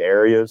leave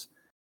areas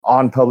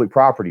on public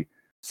property.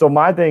 So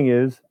my thing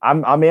is,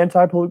 I'm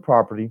anti-public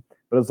property,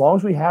 but as long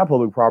as we have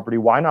public property,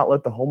 why not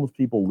let the homeless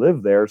people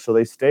live there so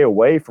they stay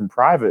away from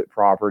private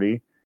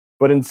property?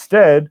 But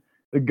instead,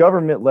 the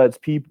government lets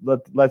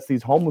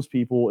these homeless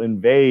people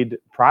invade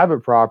private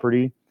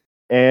property,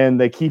 and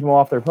they keep them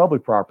off their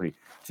public property.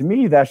 To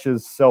me, that's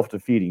just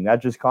self-defeating. That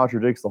just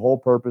contradicts the whole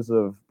purpose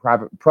of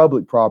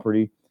public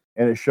property,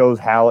 and it shows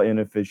how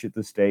inefficient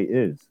the state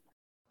is.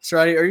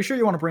 Stratty, are you sure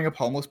you want to bring up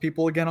homeless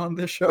people again on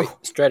this show? Wait,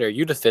 Stratty, are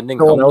you defending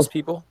homeless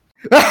people?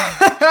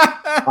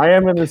 I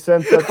am in the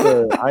sense that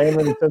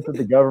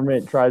the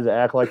government tries to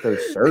act like they're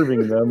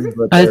serving them,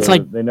 but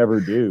they never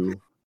do.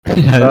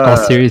 In all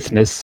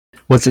seriousness,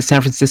 was it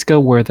San Francisco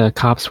where the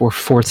cops were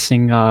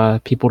forcing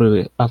people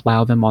to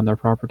allow them on their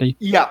property?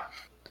 Yeah.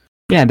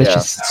 Yeah, that's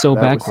just so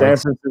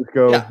backwards. San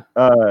Francisco.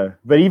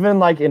 But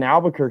even in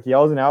Albuquerque, I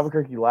was in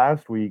Albuquerque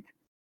last week,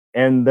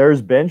 and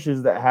there's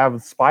benches that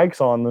have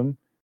spikes on them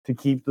to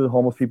keep the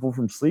homeless people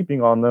from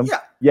sleeping on them.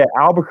 Yeah. Yet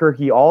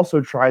Albuquerque also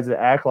tries to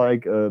act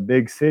like a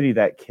big city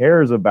that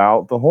cares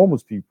about the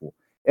homeless people.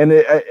 And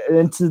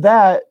to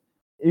that,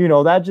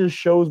 that just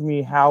shows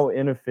me how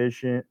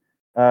inefficient,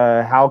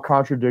 how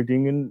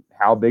contradicting, and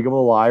how big of a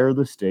liar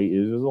the state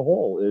is as a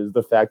whole, is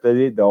the fact that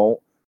they don't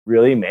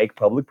really make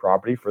public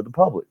property for the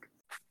public.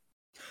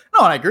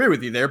 No, I agree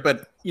with you there,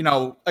 but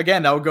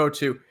again, that would go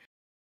to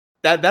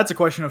that's a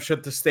question of,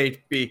 should the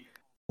state be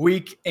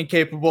weak,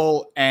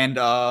 incapable, and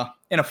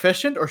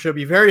inefficient, or should it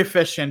be very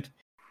efficient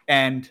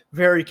and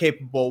very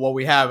capable while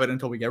we have it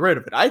until we get rid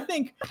of it? I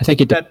think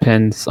it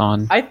depends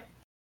on.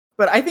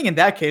 But I think in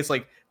that case,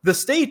 the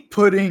state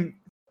putting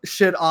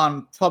shit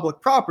on public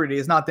property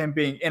is not them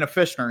being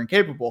inefficient or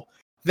incapable.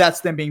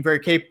 That's them being very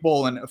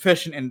capable and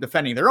efficient in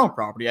defending their own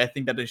property. I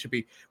think that they should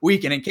be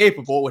weak and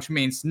incapable, which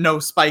means no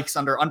spikes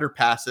under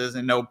underpasses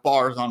and no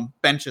bars on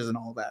benches and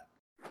all that.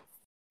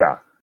 Yeah.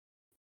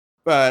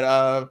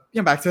 But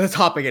back to the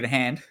topic at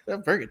hand. A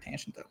very good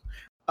tangent,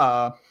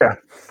 though. Yeah.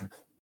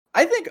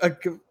 I think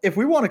if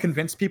we want to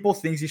convince people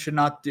things you should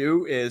not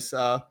do is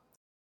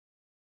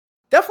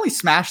definitely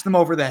smash them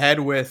over the head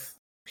with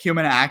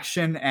human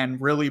action and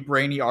really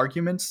brainy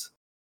arguments.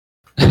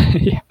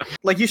 Yeah.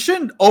 You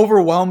shouldn't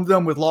overwhelm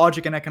them with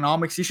logic and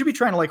economics. You should be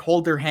trying to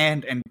hold their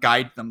hand and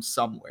guide them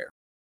somewhere.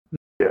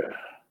 Yeah.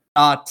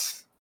 Not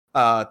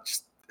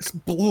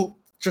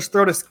just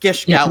throw this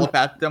gish gallop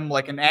at them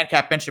like an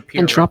ANCAP Ben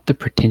Shapiro. And drop the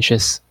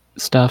pretentious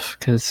stuff,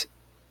 because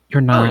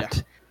you're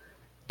not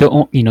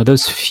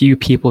those few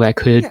people that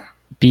could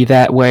be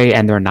that way,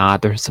 and they're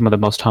not. They're some of the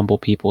most humble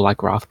people, like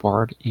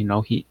Rothbard. You're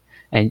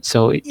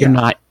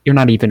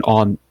not even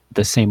on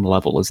the same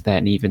level as that,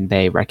 and even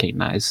they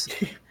recognize.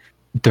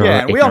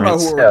 And we all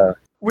know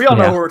who We all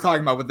know who we're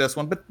talking about with this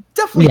one, but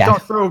definitely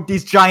don't throw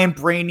these giant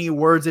brainy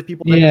words at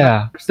people.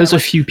 Yeah, there's a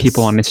few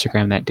people on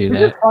Instagram that do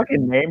that.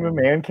 Fucking name of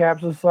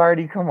ANCAP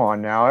Society. Come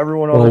on now,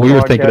 everyone. Well, we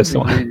were thinking of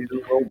someone. I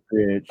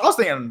was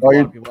thinking a lot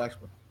of people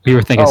actually. We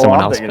were thinking of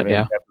someone else, but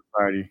yeah.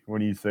 Society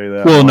when you say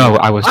that. Well, no,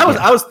 I was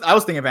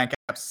thinking of ANCAP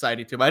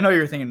Society too, but I know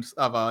you're thinking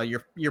of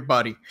your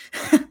buddy.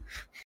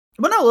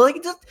 But no,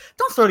 like, just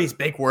don't throw these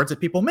big words at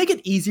people. Make it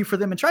easy for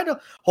them and try to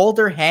hold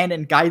their hand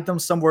and guide them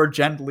somewhere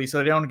gently so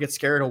they don't get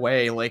scared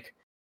away. Like,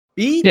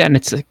 be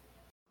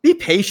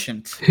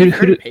patient.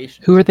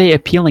 Who are they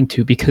appealing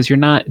to? Because you're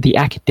not, the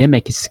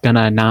academic is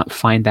gonna not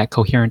find that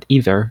coherent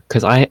either.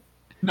 Because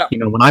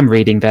when I'm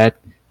reading that,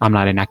 I'm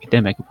not an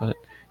academic, but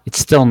it's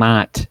still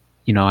not,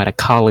 at a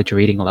college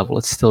reading level.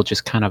 It's still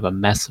just kind of a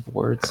mess of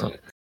words. So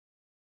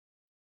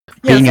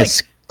being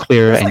as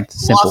clear and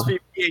simple. Philosophy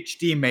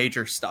PhD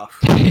major stuff.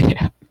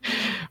 Yeah.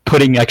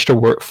 Putting extra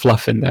word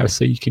fluff in there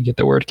so you can get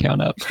the word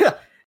count up. Yeah.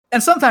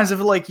 And sometimes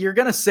if you're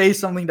gonna say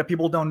something that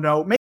people don't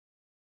know, make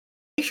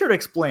sure to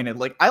explain it.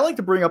 Like, I like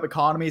to bring up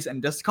economies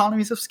and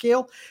diseconomies of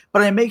scale,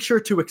 but I make sure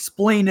to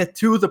explain it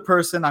to the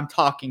person I'm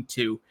talking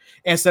to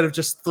instead of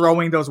just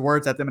throwing those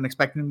words at them and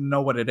expecting them to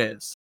know what it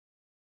is.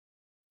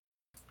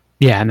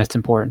 Yeah, and that's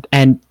important.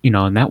 And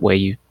in that way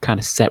you kind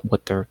of set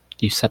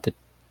you set the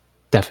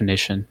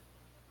definition.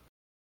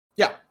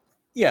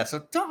 Yeah,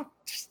 so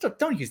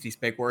don't use these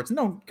big words and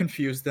don't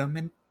confuse them,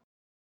 and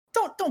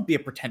don't be a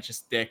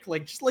pretentious dick.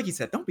 Just like you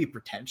said, don't be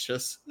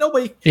pretentious.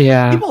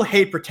 People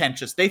hate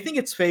pretentious. They think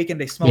it's fake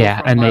and they smell it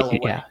from a mile away.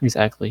 Yeah,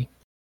 exactly.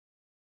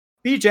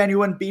 Be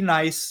genuine, be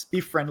nice, be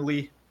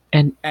friendly,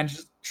 and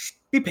just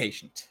be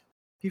patient.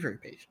 Be very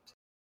patient.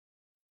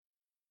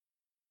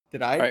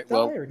 Did I? All right,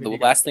 the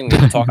last thing we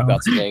can talk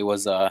about today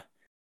was the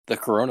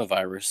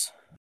coronavirus.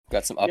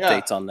 Got some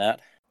updates on that.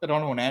 I don't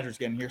know when Andrew's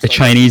getting here. The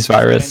Chinese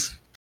virus.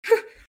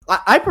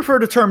 I prefer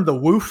the term the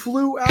Wu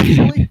flu,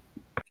 actually.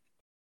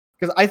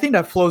 Because I think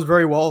that flows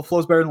very well. It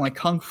flows better than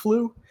Kung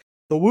flu.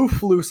 The Wu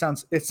flu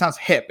sounds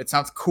hip. It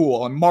sounds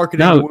cool. And marketing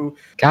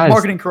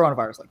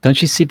coronavirus.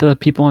 Don't you see the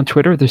people on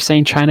Twitter? They're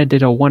saying China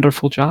did a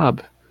wonderful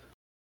job.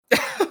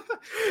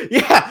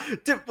 Yeah.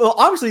 Well,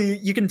 obviously,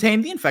 you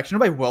contain the infection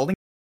by welding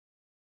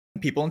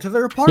people into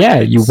their apartments. Yeah,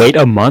 you wait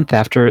a month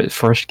after it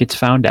first gets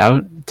found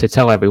out to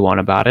tell everyone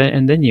about it,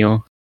 and then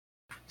you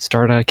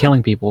start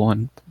killing people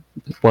and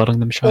welding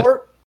them shut.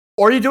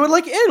 Or you do it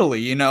like Italy,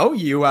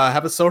 you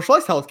have a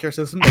socialized healthcare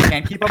system that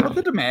can't keep up with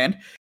the demand,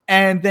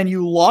 and then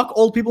you lock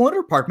old people in their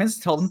apartments,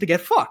 tell them to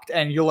get fucked,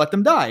 and you let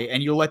them die,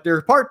 and you let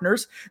their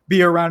partners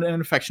be around an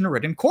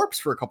infection-ridden corpse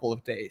for a couple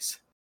of days.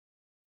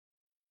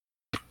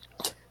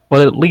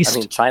 Well, at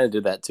least China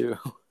did that too.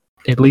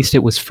 At least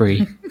it was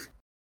free.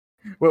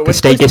 The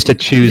state gets to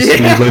choose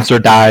who lives or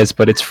dies,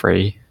 but it's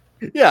free.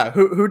 Yeah,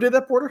 who did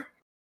that, Porter?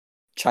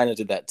 China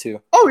did that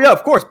too. Oh yeah,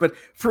 of course. But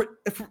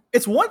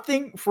it's one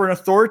thing for an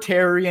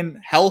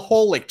authoritarian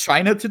hellhole like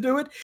China to do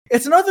it.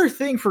 It's another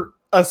thing for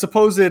a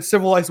supposed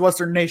civilized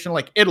Western nation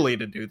like Italy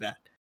to do that.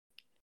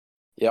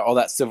 Yeah, all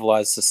that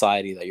civilized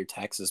society that your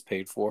taxes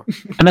paid for.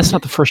 And that's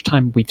not the first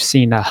time we've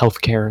seen a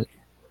healthcare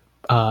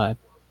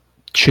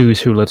choose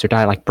who lives or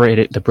die. Like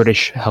the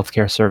British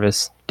healthcare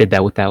service did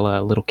that with that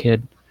little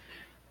kid.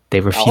 They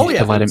refused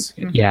to let him.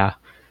 Yeah.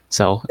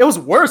 So it was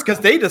worse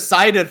because they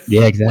decided.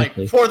 Yeah,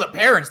 exactly. For the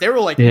parents, they were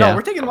like, "No,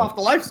 we're taking them off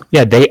the life support."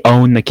 Yeah, they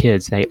own the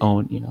kids. They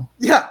own,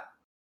 Yeah.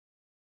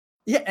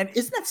 Yeah, and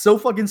isn't that so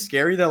fucking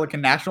scary that a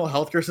national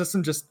healthcare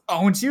system just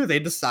owns you? They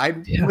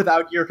decide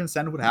without your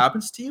consent what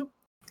happens to you.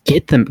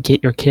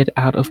 Get your kid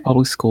out of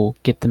public school.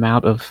 Get them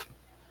out of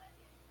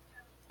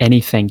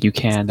anything you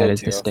can that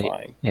is the state.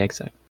 Yeah,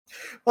 exactly.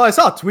 Well, I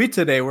saw a tweet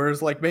today where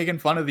it's making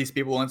fun of these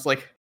people, and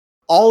it's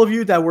all of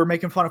you that were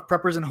making fun of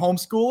preppers and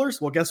homeschoolers.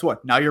 Well, guess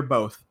what? Now you're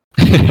both.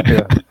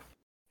 Yeah.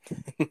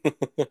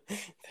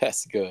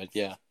 That's good.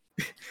 Yeah.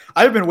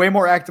 I've been way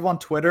more active on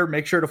Twitter.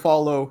 Make sure to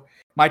follow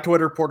my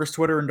Twitter, Porter's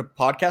Twitter, and the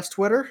podcast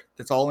Twitter.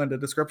 It's all in the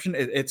description.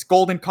 It's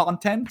golden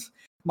content.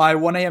 My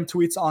 1 a.m.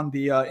 tweets on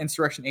the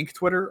Insurrection Inc.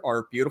 Twitter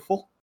are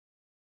beautiful.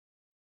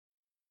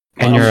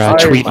 And your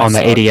tweet on the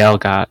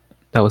ADL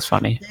that was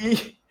funny.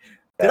 Did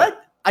I?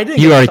 I didn't.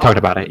 You already talked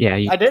about it. Yeah.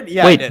 I did.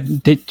 Yeah. Wait, I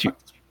did. Did you?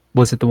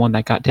 Was it the one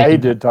that got taken? I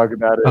did talk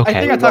about it. Okay. I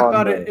think I talked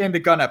about it in the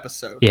gun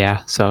episode.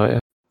 Yeah. So.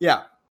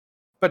 Yeah,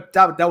 but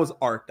that was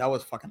art. That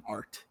was fucking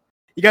art.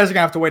 You guys are gonna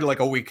have to wait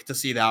a week to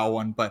see that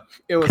one, but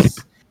it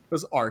was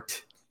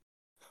art.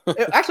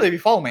 Actually, if you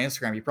follow my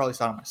Instagram, you probably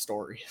saw it on my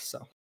story.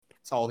 So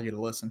it's all you to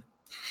listen.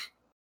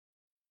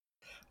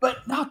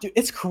 But no, dude,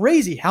 it's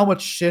crazy how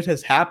much shit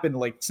has happened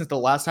since the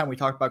last time we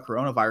talked about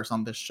coronavirus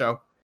on this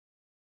show.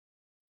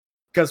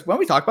 Because when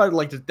we talked about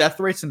it, the death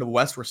rates in the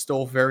West were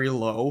still very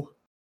low.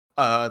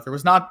 There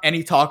was not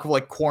any talk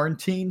of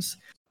quarantines.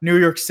 New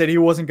York City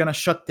wasn't going to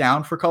shut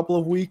down for a couple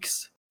of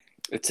weeks.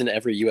 It's in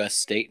every U.S.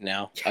 state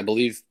now. I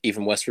believe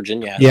even West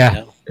Virginia has it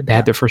now. They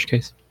had their first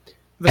case.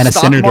 And a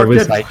senator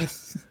was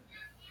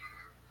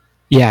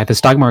yeah, the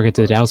stock market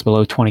today was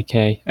below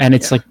 20K. And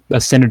it's a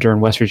senator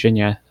in West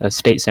Virginia, a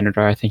state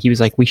senator, I think. He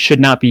was like, we should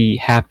not be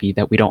happy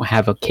that we don't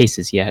have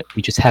cases yet.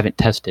 We just haven't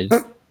tested.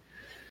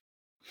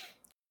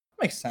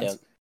 Makes sense. Yeah.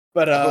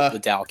 But I hope the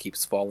Dow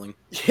keeps falling.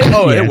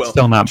 it will.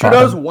 Still not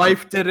Trudeau's bottom.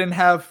 wife didn't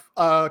have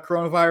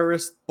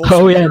coronavirus.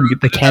 Oh yeah,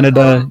 the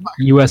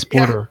Canada-U.S.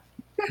 border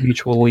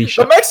mutually The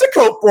shut.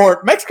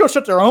 Mexico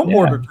shut their own Yeah.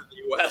 border to the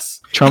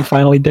U.S. Trump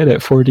finally did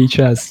it. 4D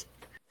chess.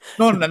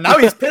 No. Now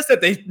he's pissed that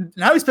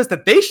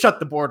they shut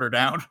the border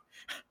down.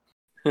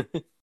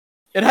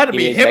 It had to He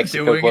be made him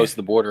Mexico doing close it.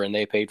 the border, and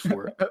they paid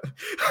for it.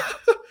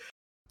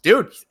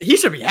 Dude, he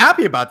should be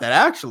happy about that.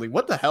 Actually,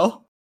 what the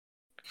hell?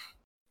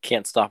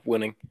 Can't stop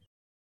winning.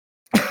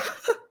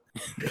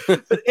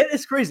 But it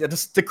is crazy.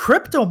 The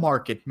crypto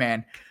market,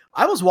 man.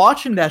 I was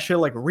watching that shit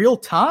like real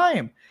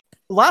time.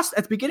 At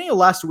the beginning of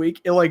last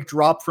week, it like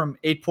dropped from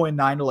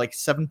 8.9 to like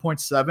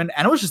 7.7, and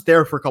it was just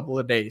there for a couple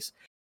of days.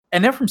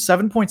 And then from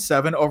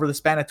 7.7 over the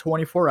span of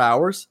 24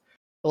 hours,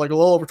 like a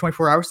little over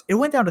 24 hours, it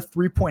went down to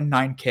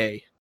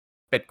 3.9K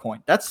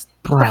Bitcoin. That's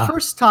the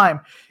first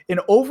time in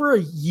over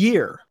a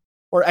year,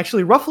 or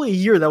actually roughly a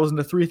year, that was in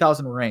the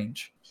 3,000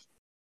 range,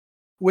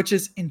 which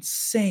is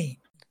insane.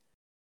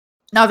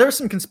 Now, there's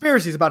some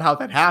conspiracies about how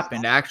that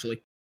happened,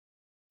 actually.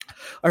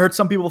 I heard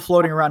some people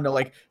floating around to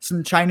like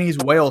some Chinese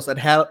whales that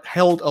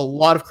held a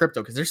lot of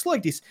crypto, because there's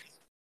like these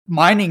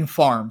mining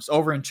farms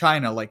over in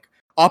China, like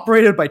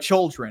operated by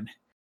children,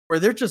 where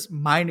they're just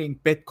mining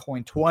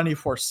Bitcoin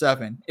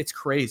 24/7. It's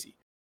crazy.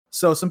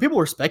 So some people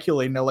were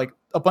speculating that like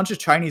a bunch of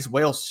Chinese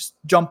whales just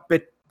dump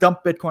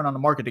Bitcoin on the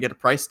market to get the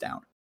price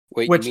down.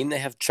 Wait, you mean they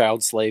have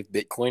child slave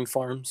Bitcoin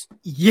farms?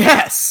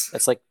 Yes.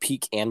 That's like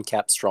peak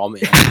ANCAP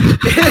strawman.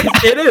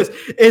 It is.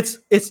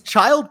 It's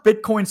child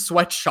Bitcoin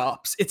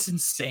sweatshops. It's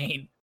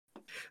insane.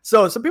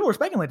 So some people were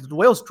speculating that the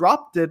whales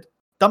dumped it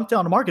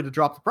on the market to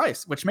drop the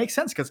price, which makes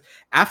sense because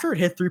after it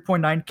hit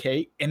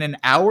 3.9K in an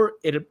hour,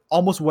 it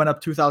almost went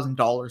up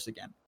 $2,000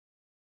 again.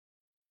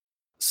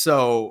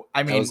 So,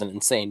 I mean, that was an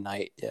insane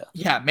night. Yeah.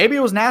 Yeah, maybe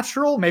it was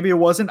natural, maybe it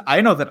wasn't. I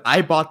know that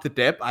I bought the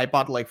dip. I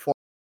bought like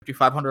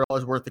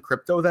 $500 worth of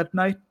crypto that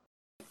night.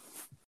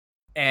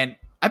 And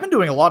I've been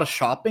doing a lot of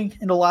shopping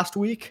in the last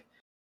week.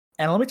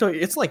 And let me tell you,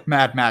 it's like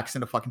Mad Max in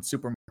the fucking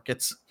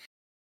supermarkets.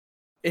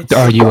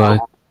 Are you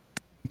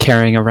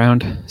carrying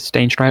around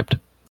stain striped?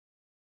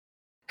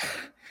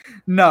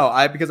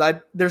 No, because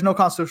there's no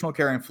constitutional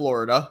carry in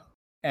Florida.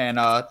 And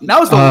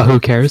now is the who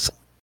cares?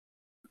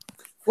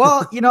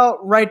 Well,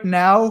 right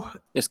now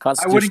there's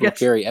constitutional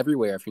carry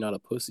everywhere if you're not a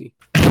pussy.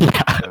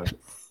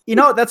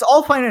 That's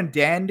all fine and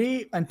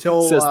dandy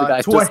until says the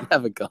guy doesn't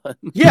have a gun.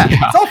 Yeah,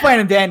 it's all fine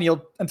and dandy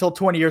until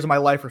 20 years of my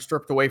life are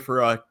stripped away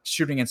for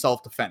shooting in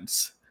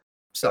self-defense.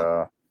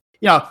 So,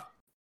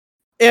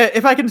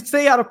 if I can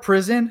stay out of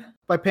prison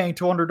by paying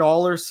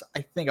 $200,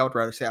 I think I would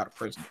rather stay out of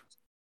prison.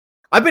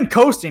 I've been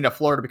coasting that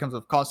Florida becomes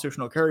a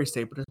constitutional carry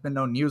state, but there's been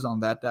no news on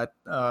that. That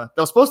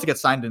was supposed to get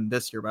signed in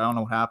this year, but I don't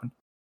know what happened.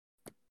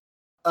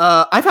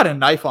 I've had a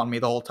knife on me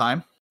the whole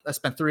time. I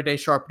spent 3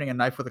 days sharpening a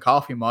knife with a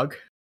coffee mug,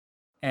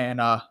 and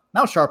now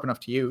it's sharp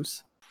enough to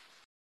use.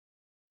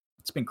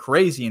 It's been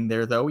crazy in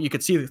there, though. You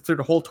could see through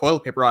the whole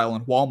toilet paper aisle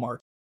in Walmart.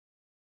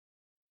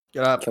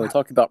 Can we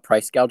talk about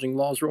price gouging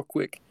laws real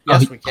quick?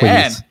 Yes, we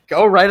can. Please.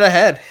 Go right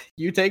ahead.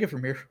 You take it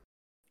from here.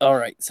 All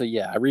right. So,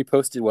 yeah, I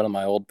reposted one of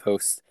my old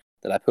posts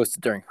that I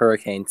posted during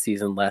hurricane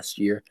season last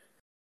year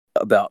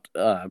about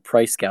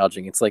price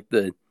gouging. It's like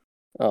it's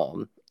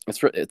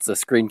a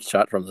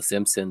screenshot from The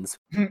Simpsons.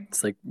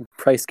 It's like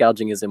price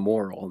gouging is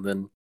immoral, and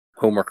then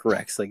Homer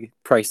corrects like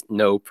price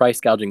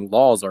gouging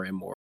laws are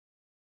immoral.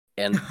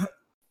 And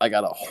I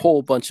got a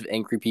whole bunch of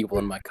angry people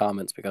in my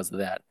comments because of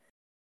that.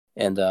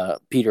 And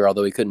Peter,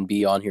 although he couldn't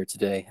be on here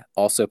today,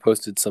 also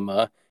posted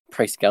some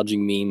price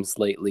gouging memes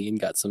lately and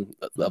got some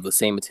of the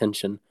same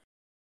attention.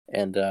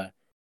 And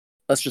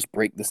let's just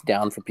break this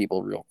down for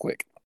people real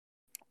quick.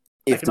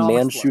 If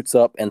demand shoots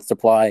up and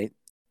supply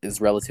is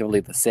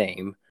relatively the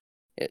same,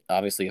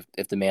 obviously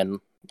if demand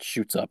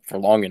shoots up for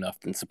long enough,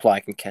 then supply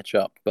can catch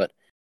up. But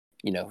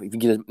if you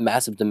get a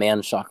massive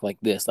demand shock like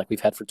this, like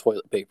we've had for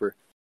toilet paper,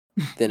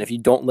 then if you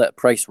don't let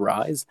price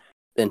rise,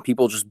 then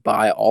people just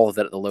buy all of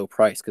it at the low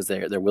price because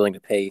they're willing to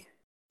pay,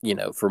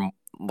 for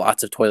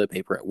lots of toilet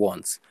paper at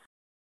once.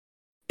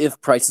 If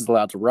price is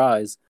allowed to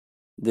rise,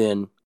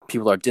 then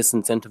people are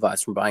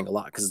disincentivized from buying a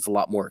lot because it's a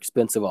lot more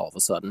expensive all of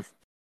a sudden.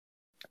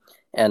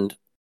 And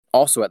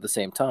also at the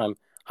same time,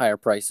 higher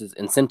prices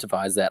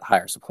incentivize that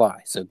higher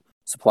supply. So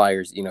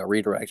suppliers,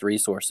 redirect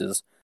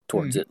resources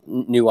towards it.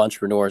 New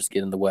entrepreneurs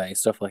get in the way,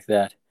 stuff like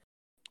that.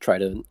 Try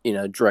to,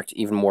 direct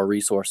even more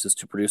resources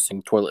to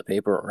producing toilet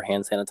paper or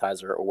hand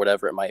sanitizer or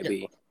whatever it might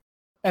be.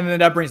 And then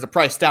that brings the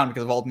price down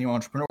because of all the new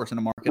entrepreneurs in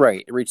the market.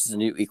 Right. It reaches a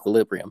new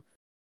equilibrium.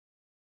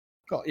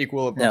 Well,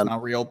 equilibrium is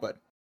not real, but...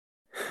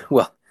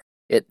 Well,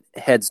 it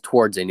heads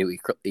towards a new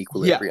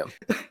equilibrium.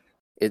 Yeah.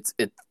 It's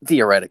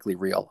theoretically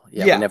real.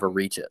 Yeah, we never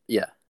reach it.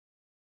 Yeah.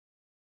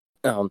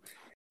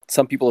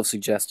 Some people have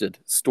suggested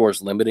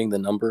stores limiting the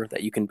number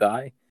that you can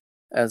buy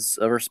as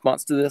a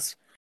response to this.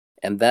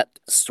 And that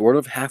sort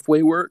of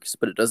halfway works,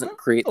 but it doesn't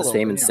create the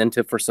same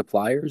incentive for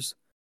suppliers.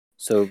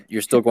 So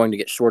you're still going to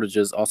get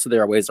shortages. Also,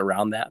 there are ways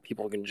around that.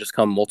 People can just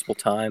come multiple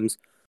times.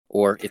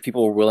 Or if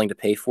people are willing to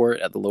pay for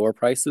it at the lower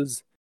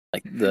prices,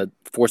 like the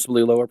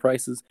forcibly lower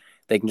prices,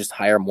 they can just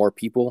hire more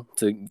people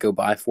to go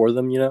buy for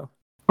them,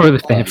 Or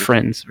if they have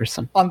friends or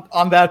something.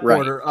 On that Right.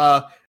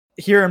 border,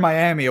 here in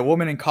Miami, a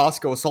woman in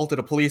Costco assaulted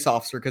a police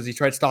officer because he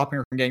tried stopping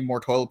her from getting more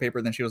toilet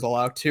paper than she was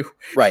allowed to.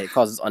 Right, it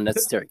causes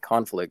unnecessary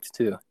conflict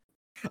too.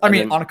 I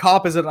mean, on a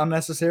cop, is it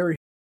unnecessary?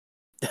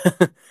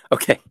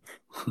 Okay,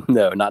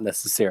 no, not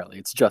necessarily.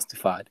 It's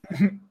justified.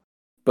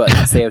 But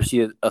say if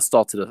she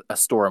assaulted a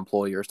store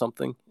employee or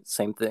something,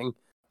 same thing.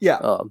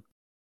 Yeah.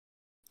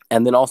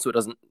 And then also it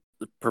doesn't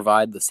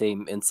provide the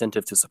same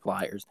incentive to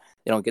suppliers.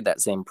 They don't get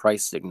that same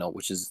price signal,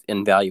 which is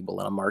invaluable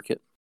in a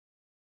market.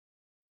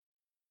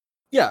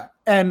 Yeah,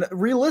 and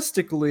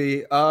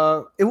realistically,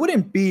 it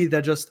wouldn't be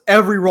that just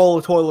every roll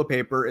of toilet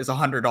paper is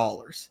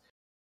 $100.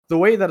 The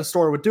way that a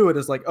store would do it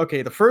is like,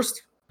 okay, the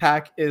first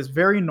pack is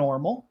very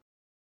normal,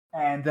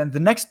 and then the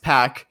next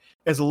pack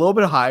is a little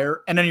bit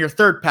higher, and then your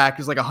third pack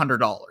is like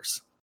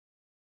 $100.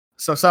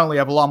 So suddenly you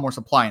have a lot more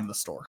supply in the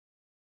store.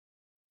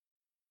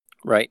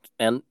 Right,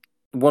 and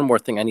one more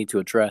thing I need to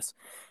address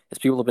is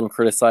people have been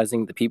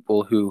criticizing the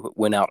people who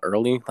went out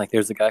early. Like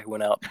there's a guy who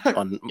went out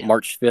on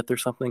March 5th or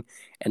something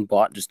and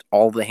bought just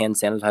all the hand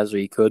sanitizer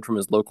he could from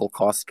his local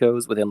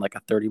Costco's within like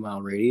a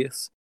 30-mile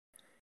radius,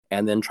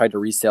 and then tried to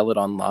resell it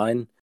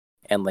online,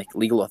 and like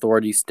legal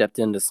authorities stepped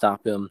in to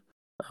stop him.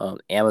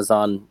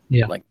 Amazon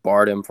like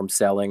barred him from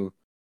selling,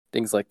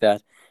 things like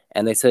that.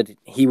 And they said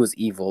he was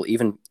evil.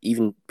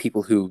 Even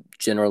people who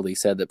generally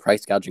said that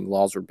price gouging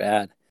laws were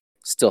bad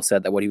still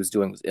said that what he was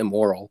doing was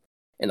immoral.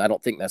 And I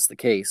don't think that's the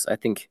case. I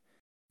think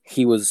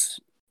he was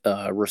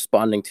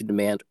responding to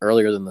demand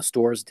earlier than the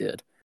stores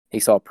did.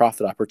 He saw a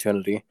profit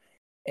opportunity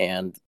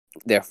and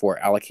therefore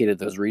allocated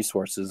those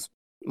resources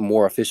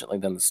more efficiently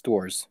than the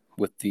stores,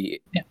 with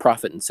the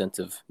profit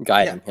incentive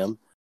guiding him.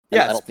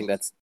 And I don't think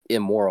that's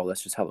immoral.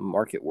 That's just how the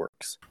market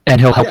works.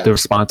 And he'll help the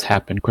response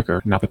happen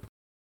quicker, not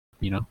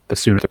the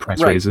sooner the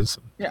price raises.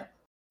 Yeah.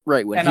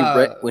 Right.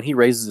 When he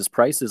raises his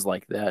prices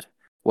like that,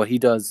 what he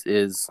does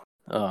is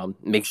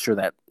make sure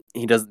that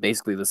he does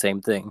basically the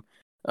same thing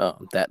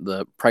that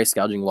the price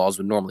gouging laws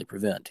would normally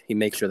prevent. He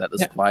makes sure that the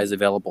supply is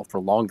available for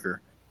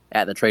longer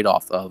at the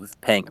trade-off of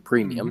paying a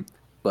premium.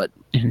 But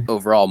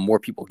overall, more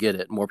people get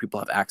it. More people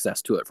have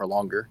access to it for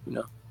longer,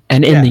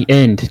 And in the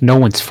end, no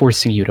one's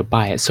forcing you to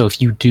buy it. So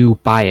if you do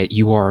buy it,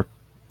 you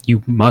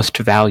must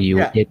value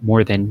it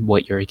more than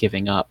what you're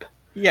giving up.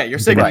 Yeah, you're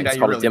signaling that it's you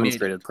called really a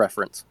demonstrated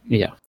preference.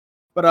 Yeah.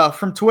 But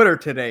from Twitter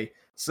today,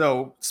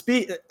 so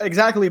speak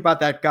exactly about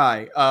that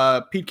guy.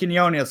 Pete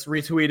Quinones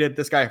retweeted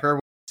this guy,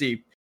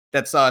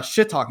 that's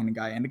shit-talking the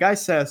guy. And the guy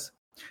says,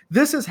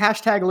 "This is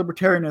hashtag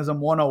libertarianism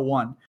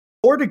 101.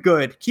 For the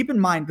good, keep in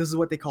mind this is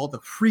what they call the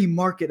free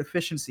market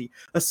efficiency,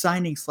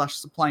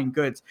 assigning/supplying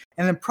goods,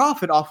 and then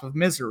profit off of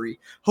misery.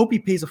 Hope he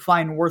pays a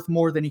fine worth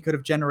more than he could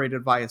have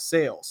generated via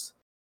sales."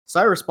 So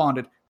I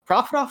responded,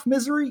 "Profit off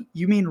misery?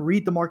 You mean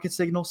read the market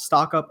signal,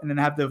 stock up, and then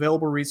have the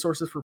available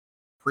resources for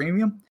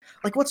premium?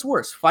 Like, what's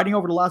worse, fighting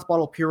over the last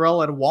bottle of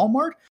Purell at a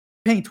Walmart,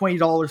 paying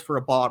 $20 for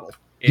a bottle?"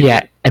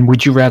 Yeah, and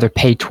would you rather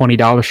pay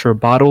 $20 for a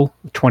bottle,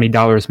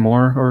 $20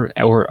 more,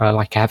 or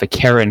like have a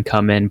Karen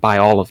come in buy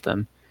all of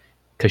them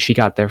because she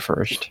got there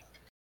first?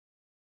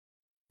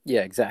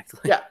 Yeah, exactly.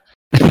 Yeah,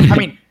 I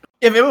mean,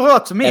 if it was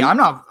up to me, I'm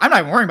not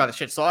even worrying about the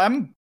shit. So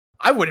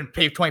I wouldn't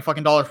pay $20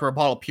 fucking for a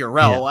bottle of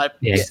Purell.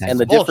 Exactly. And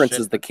the difference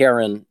is the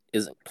Karen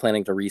isn't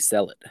planning to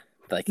resell it.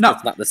 Like, no,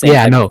 it's not the same.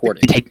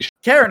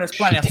 Karen is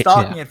planning on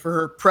stocking it for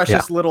her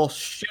precious little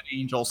shit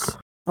angels,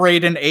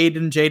 Braden,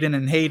 Aiden, Jaden,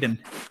 and Hayden.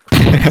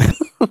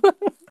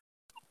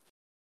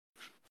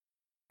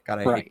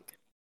 Right.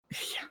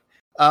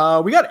 Yeah.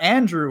 We got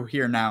Andrew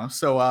here now,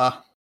 so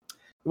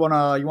you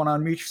wanna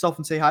unmute yourself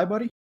and say hi,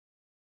 buddy?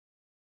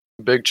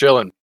 Big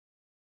chillin'.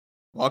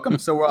 Welcome.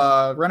 So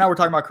right now we're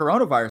talking about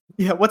coronavirus.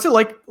 Yeah, what's it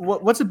like?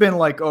 What's it been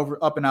like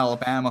up in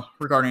Alabama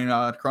regarding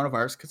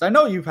coronavirus? Because I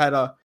know you've had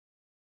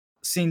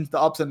seen the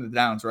ups and the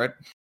downs, right?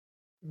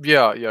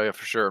 Yeah,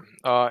 for sure.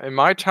 In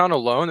my town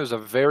alone, there's a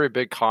very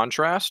big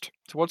contrast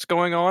to what's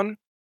going on.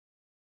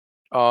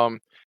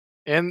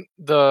 In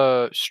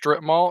the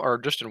strip mall, or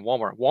just in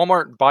Walmart.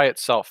 Walmart by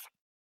itself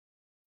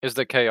is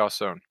the chaos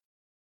zone.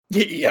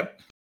 Yep.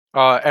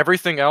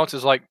 Everything else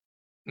is like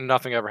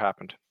nothing ever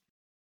happened.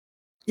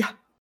 Yeah.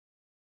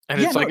 And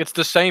it's like it's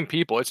the same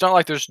people. It's not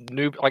like there's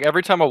new. Like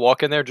every time I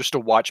walk in there just to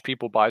watch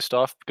people buy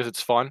stuff because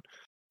it's fun.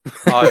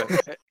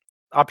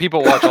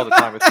 People watch all the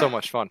time. It's so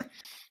much fun.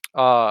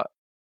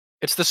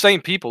 It's the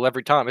same people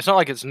every time. It's not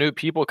like it's new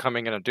people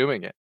coming in and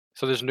doing it.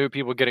 So there's new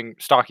people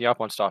stocking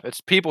up on stuff. It's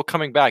people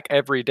coming back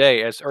every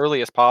day as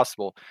early as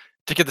possible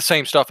to get the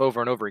same stuff over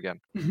and over again.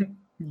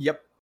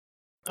 Yep.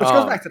 Which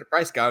goes back to the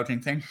price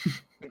gouging thing.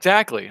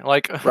 Exactly.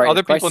 Like right,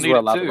 other people need were it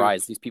allowed too. to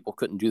rise. These people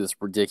couldn't do this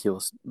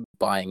ridiculous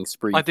buying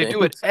spree. Like they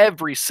do it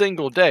every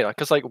single day. Like,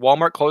 because like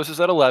Walmart closes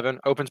at 11,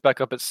 opens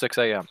back up at 6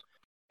 a.m.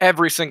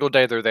 Every single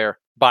day they're there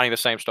buying the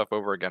same stuff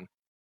over again.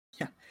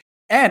 Yeah.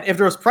 And if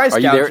there was price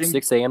gouging... Are you there at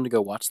 6 a.m. to go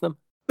watch them?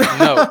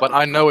 No, but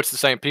I know it's the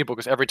same people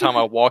because every time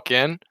I walk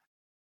in,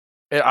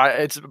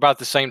 it's about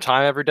the same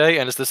time every day,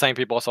 and it's the same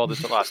people I saw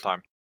this last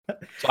time.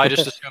 So I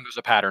just assume there's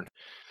a pattern.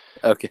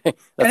 Okay.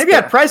 And if you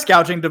had price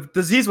gouging, the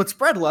disease would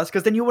spread less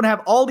because then you wouldn't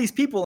have all these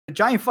people in a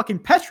giant fucking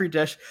Petri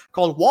dish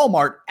called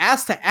Walmart,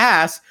 ass to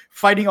ass,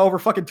 fighting over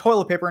fucking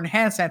toilet paper and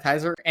hand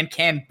sanitizer and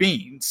canned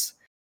beans.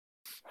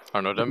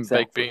 I don't know. Them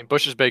baked beans,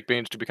 Bush's baked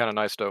beans do be kind of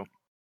nice though.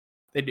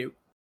 They do.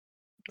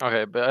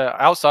 Okay,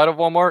 but outside of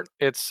Walmart,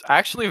 it's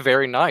actually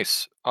very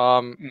nice.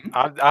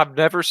 I've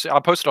never I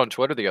posted on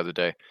Twitter the other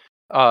day.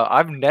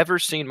 I've never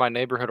seen my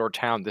neighborhood or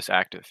town this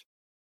active.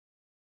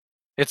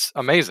 It's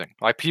amazing.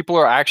 Like people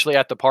are actually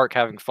at the park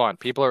having fun.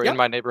 People are in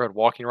my neighborhood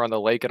walking around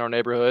the lake in our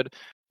neighborhood.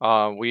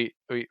 We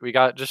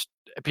got just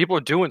people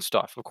are doing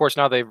stuff. Of course,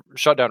 now they've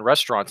shut down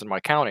restaurants in my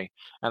county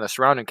and the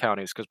surrounding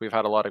counties because we've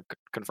had a lot of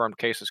confirmed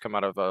cases come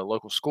out of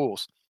local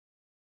schools.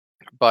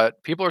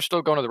 But people are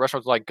still going to the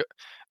restaurants. Like,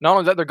 not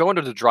only that, they're going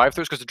to the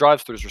drive-thrus because the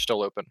drive-thrus are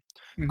still open.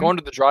 Going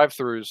to the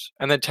drive-thrus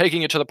and then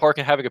taking it to the park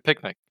and having a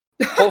picnic.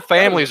 Whole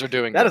families are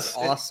doing that. This. Is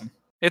awesome.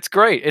 It's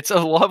great. It's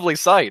a lovely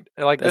sight.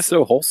 Like that's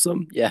so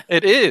wholesome. Yeah,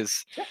 it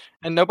is.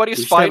 And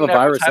nobody's fighting. Have a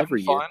virus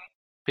every year.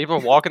 People are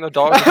walking the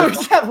dogs.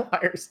 We have a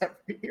virus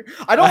every year.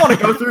 I don't want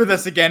to go through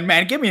this again,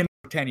 man. Give me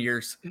another 10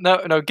 years.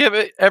 No. Give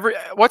it every.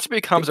 Once it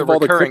becomes a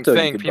recurring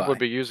thing, people would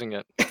be using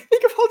it.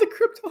 Think of all the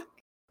crypto.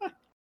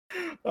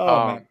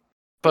 Man.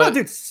 But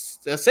no, dude,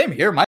 same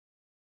here. My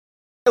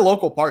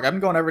local park, I'm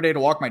going every day to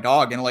walk my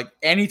dog, and like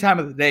any time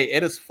of the day,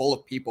 it is full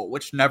of people,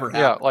 which never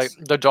happens. Yeah, like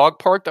the dog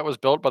park that was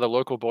built by the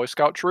local Boy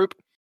Scout troop,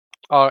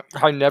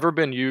 had never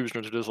been used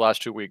until this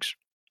last 2 weeks.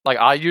 Like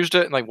I used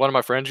it, and like one of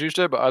my friends used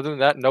it, but other than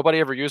that, nobody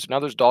ever used it. Now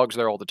there's dogs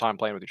there all the time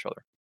playing with each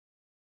other.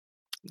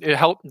 It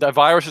helped. The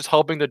virus is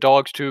helping the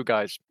dogs too,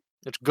 guys.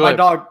 It's good.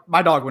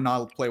 My dog would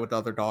not play with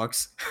other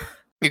dogs.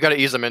 You got to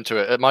ease them into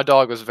it. My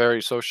dog was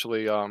very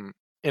socially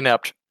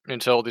inept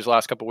until these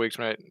last couple of weeks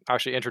when I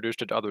actually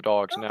introduced it to other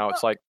dogs. Now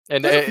it's like,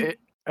 and it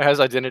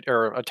has identity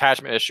or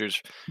attachment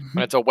issues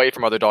when it's away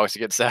from other dogs to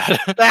get sad.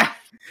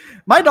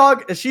 My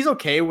dog, she's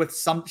okay with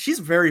she's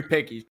very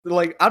picky.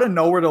 Like out of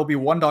nowhere, there'll be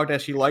one dog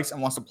that she likes and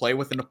wants to play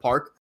with in the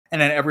park, and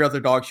then every other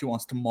dog she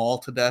wants to maul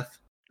to death.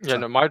 Yeah,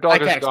 no, my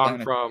dog has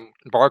gone from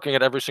barking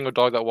at every single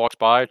dog that walks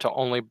by to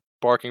only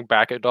barking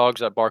back at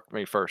dogs that bark at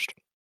me first.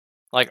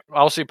 Like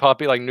I'll see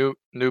like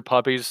new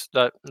puppies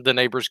that the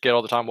neighbors get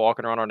all the time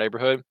walking around our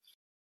neighborhood.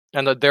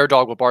 And their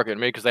dog will bark at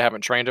me because they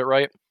haven't trained it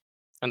right,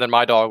 and then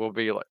my dog will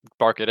be like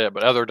bark at it.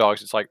 But other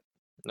dogs, it's like,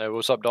 "Hey,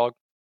 what's up, dog?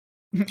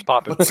 It's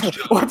popping.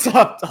 What's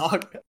up,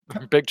 dog?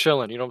 Big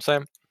chilling." You know what I'm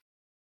saying?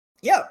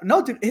 Yeah,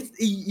 no, dude.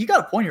 You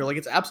got a point here. Like,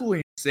 it's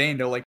absolutely insane.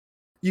 Though, like,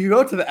 you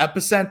go to the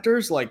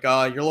epicenters, like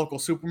your local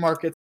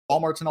supermarkets,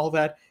 Walmarts, and all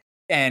that,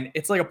 and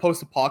it's like a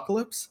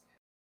post-apocalypse.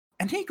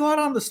 And then you go out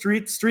on the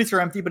streets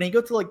are empty, but then you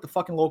go to like the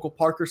fucking local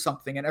park or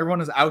something, and everyone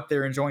is out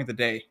there enjoying the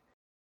day.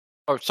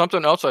 Oh,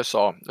 something else I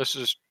saw. This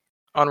is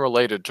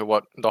unrelated to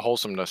what the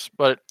wholesomeness,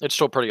 but it's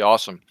still pretty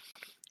awesome.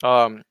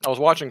 I was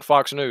watching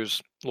Fox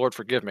News. Lord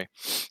forgive me.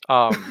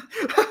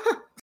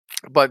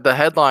 But the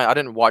headline, I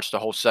didn't watch the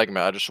whole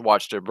segment. I just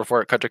watched it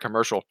before it cut to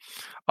commercial.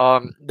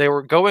 They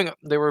were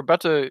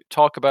about to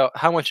talk about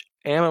how much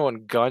ammo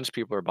and guns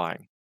people are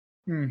buying.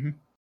 Mm-hmm.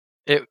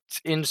 It's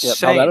insane. Yeah,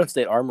 Palmetto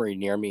State Armory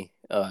near me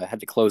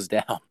had to close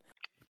down.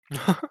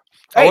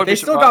 Hey, they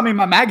still got me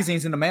my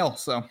magazines in the mail,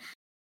 so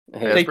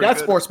Yeah, take that,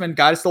 good. Sportsman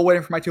guy. Still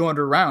waiting for my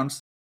 200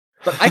 rounds.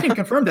 But I can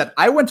confirm that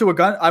I went to a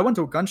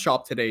gun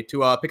shop today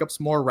to pick up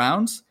some more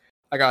rounds.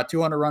 I got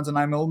 200 rounds of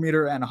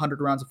 9mm and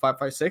 100 rounds of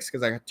 5.56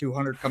 because I got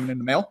 200 coming in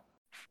the mail.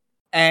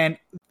 And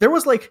there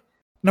was like,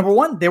 number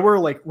one, they were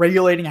like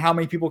regulating how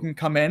many people can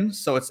come in,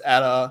 so it's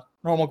at a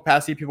normal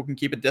capacity. People can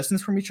keep a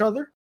distance from each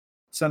other,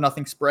 so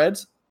nothing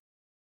spreads.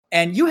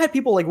 And you had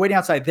people like waiting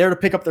outside there to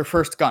pick up their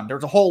first gun. There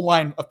was a whole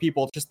line of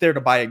people just there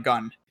to buy a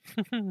gun.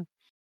 And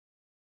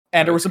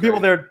there were some people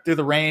there to do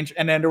the range,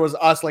 and then there was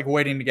us like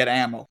waiting to get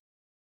ammo.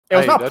 It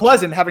was not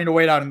pleasant having to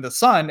wait out in the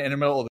sun in the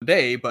middle of the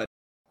day, but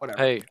whatever.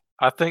 Hey,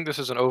 I think this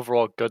is an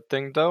overall good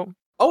thing, though.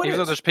 Oh, even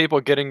though there's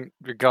people getting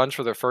guns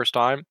for their first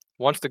time,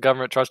 once the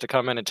government tries to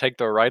come in and take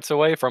their rights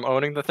away from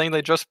owning the thing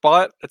they just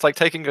bought, it's like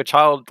taking a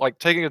child,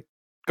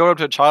 going up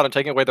to a child and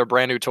taking away their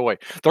brand new toy.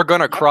 They're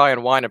gonna cry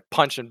and whine and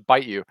punch and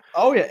bite you.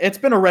 Oh yeah, it's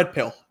been a red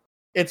pill.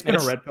 It's been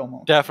a red pill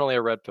moment. Definitely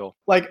a red pill.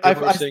 Like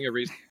I'm seeing a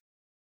reason.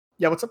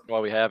 Yeah, what's up?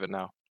 Why we have it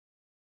now.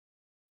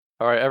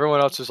 All right, everyone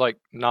else is like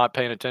not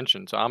paying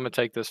attention, so I'm gonna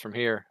take this from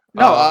here.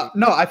 No,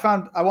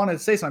 I wanted to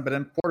say something, but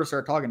then Porter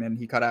started talking and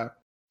he cut out.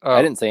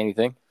 I didn't say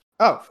anything.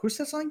 Oh, who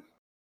said something?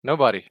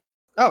 Nobody.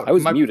 Oh, I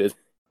was muted.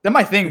 Then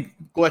my thing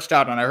glitched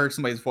out and I heard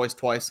somebody's voice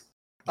twice.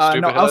 I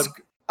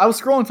was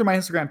scrolling through my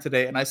Instagram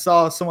today and I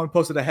saw someone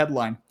posted a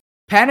headline: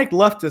 "Panicked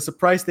leftists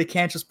surprised they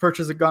can't just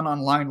purchase a gun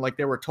online like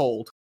they were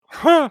told."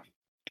 Huh.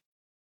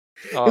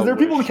 Because there are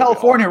people in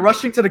California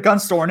rushing to the gun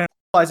store and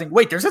realizing,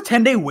 wait, there's a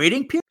 10-day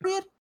waiting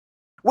period?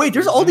 Wait,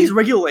 there's all these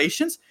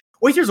regulations?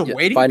 Wait, there's a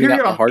waiting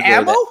period on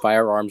ammo? That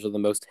firearms are the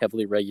most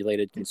heavily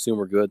regulated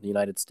consumer good in the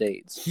United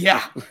States.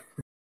 Yeah.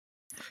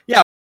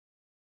 Yeah.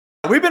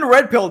 We've been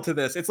red pilled to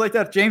this. It's like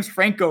that James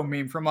Franco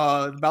meme from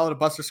the Ballad of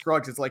Buster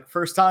Scruggs. It's like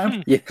first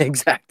time. Yeah,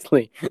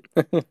 exactly.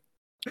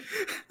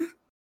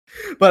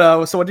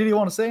 But so what did you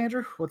want to say,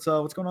 Andrew? What's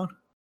going on?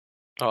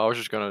 Oh, I was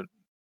just gonna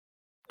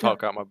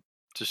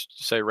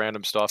just say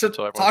random stuff So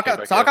until everyone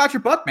talk out your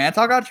butt, man.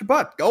 Talk out your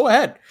butt. Go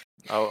ahead.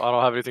 I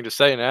don't have anything to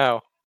say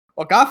now.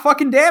 Well, god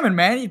fucking damn it,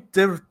 man.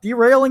 You're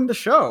derailing the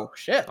show.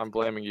 Shit. I'm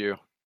blaming you.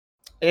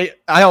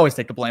 I always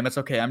take the blame. It's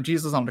okay. I'm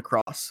Jesus on the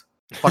cross.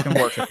 Fucking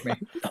work with me.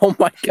 Oh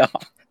my god.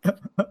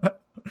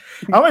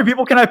 How many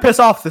people can I piss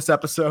off this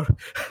episode?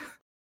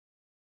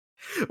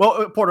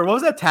 Well, Porter, what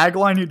was that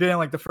tagline you did in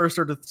like the first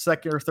or the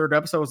second or third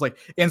episode? It was like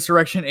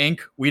Insurrection Inc.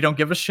 We don't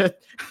give a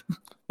shit.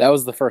 That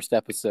was the first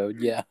episode,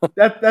 yeah.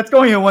 That's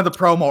going in one of the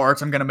promo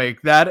arts I'm gonna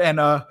make. That and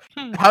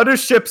how do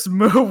ships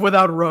move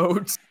without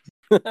roads?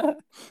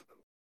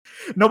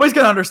 Nobody's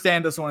gonna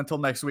understand this one until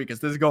next week, as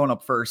this is going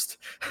up first.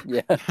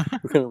 Yeah,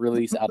 we're gonna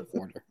release Out of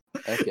Order.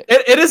 Okay.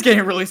 It is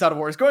getting released out of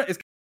order. It's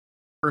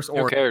first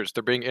order. Who cares?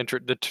 They're being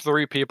the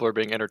 3 people are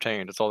being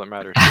entertained. That's all that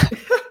matters.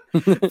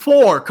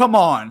 4, come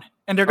on.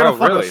 And they're gonna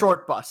fund really? a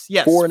short bus.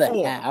 Yes,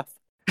 4.5.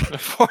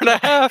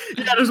 4.5.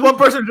 Yeah, there's one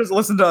person who just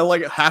listened to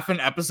like half an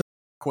episode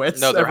quits.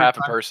 No, they're every half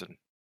time. a person.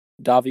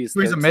 Davi is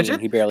He's a 13, midget?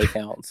 he barely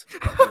counts.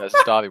 That's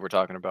Davi we're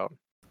talking about.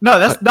 No,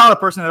 that's not a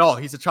person at all.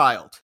 He's a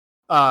child.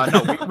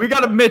 No, we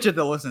got a midget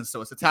that listens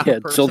to us. It's half Yeah,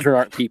 a person. children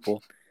aren't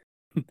people.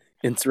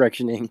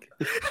 Insurrection Inc.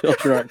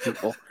 Children aren't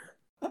people.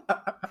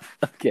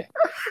 Okay.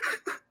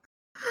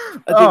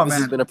 I think this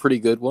has been a pretty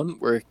good one.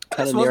 We're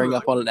kind of nearing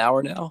up on an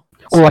hour now.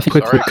 Well, I think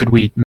quickly, Sorry. could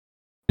we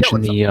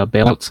mention the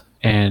bailouts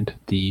and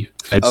the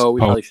Fed's Oh,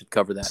 we probably should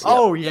cover that. Yeah.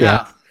 Oh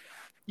yeah.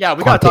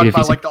 We gotta talk Quantitative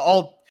about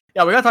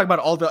easing. we gotta talk about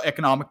all the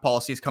economic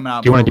policies coming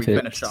out Do you before want we to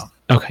finish off.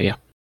 Okay, yeah.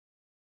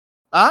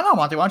 No,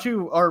 Monty, why don't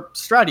you or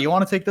Stratty, you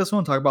want to take this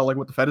one? Talk about like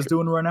what the Fed is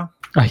doing right now.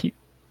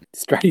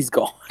 Stratty's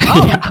gone.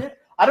 Oh,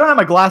 I don't have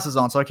my glasses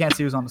on, so I can't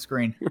see who's on the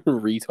screen.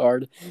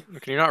 Retard.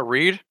 Can you not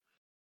read?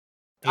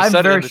 He I'm said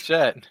it very in the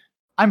chat.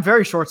 I'm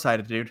very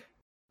short-sighted, dude.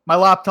 My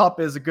laptop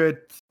is a good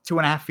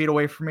 2.5 feet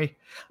away from me.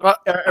 How are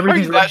you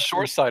Everything's that right-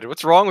 short-sighted?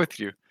 What's wrong with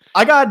you?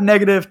 I got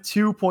negative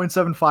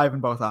 2.75 in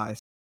both eyes.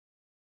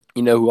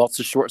 You know who else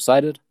is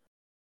short-sighted?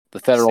 The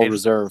Federal State.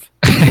 Reserve.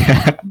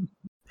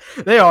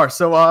 They are.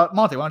 So,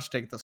 Monty, why don't you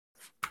take this?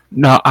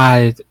 No,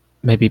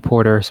 maybe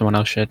Porter or someone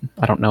else should.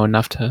 I don't know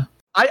enough to.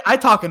 I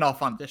talk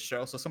enough on this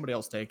show, so somebody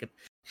else take it.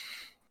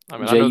 I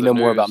mean, Jay, I you the know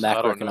more about news.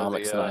 I don't know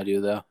macroeconomics than I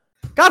do, though.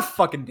 God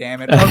fucking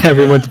damn it. Okay.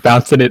 Everyone's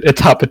bouncing it.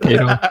 It's hot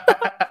potato.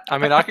 I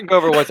mean, I can go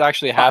over what's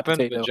actually happened,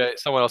 potato. but Jay,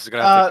 someone else is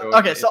going to have to go.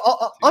 Okay, so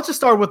I'll just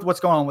start with what's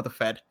going on with the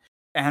Fed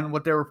and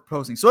what they were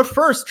proposing. So at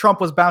first, Trump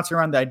was bouncing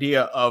around the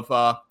idea of,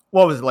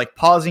 what was it, like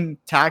pausing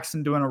tax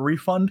and doing a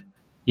refund?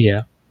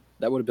 Yeah.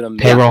 That would have been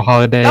amazing. Payroll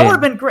holiday. That would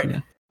have been great. Yeah.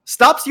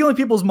 Stop stealing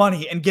people's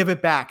money and give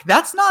it back.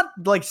 That's not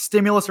like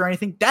stimulus or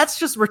anything. That's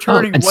just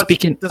returning and what's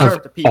speaking deserved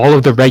of to people. all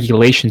of the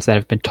regulations that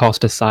have been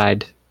tossed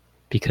aside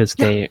because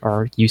they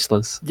are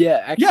useless.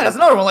 Yeah, actually. Yeah, that's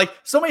another one. Like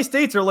so many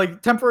states are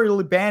like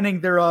temporarily banning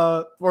their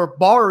or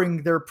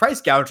barring their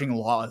price gouging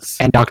laws.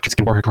 And doctors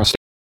can work across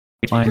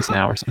state lines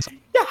now or something.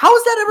 Yeah, how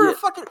is that ever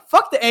Yeah.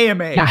 fuck the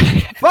AMA? Yeah.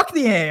 Fuck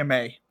the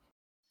AMA.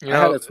 You I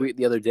had know, a tweet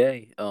the other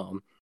day.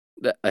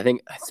 That I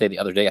say the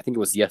other day. I think it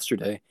was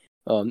yesterday.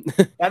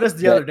 That is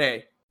the Yeah. other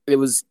day. It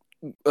was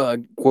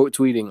quote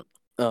tweeting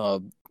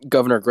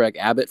Governor Greg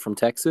Abbott from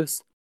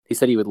Texas. He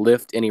said he would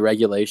lift any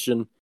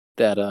regulation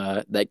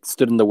that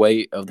stood in the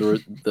way of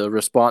the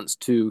response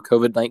to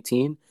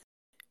COVID-19.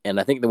 And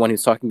I think the one he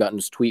was talking about in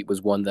his tweet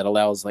was one that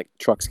allows like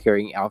trucks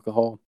carrying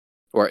alcohol,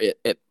 or it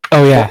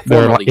Oh yeah,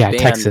 formally banned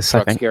Texas, I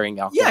trucks think. carrying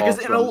alcohol. Yeah,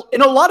 because from-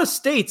 in a lot of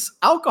states,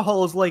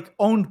 alcohol is like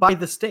owned by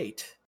the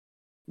state.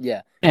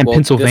 yeah, And well,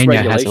 this Pennsylvania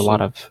has a regulation-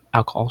 lot of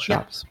alcohol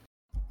shops.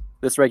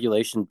 this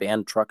regulation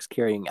banned trucks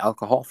carrying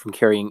alcohol from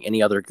carrying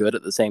any other good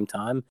at the same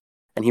time,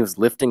 and he was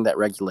lifting that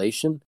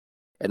regulation.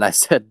 And I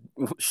said,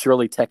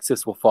 surely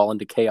Texas will fall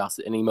into chaos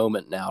at any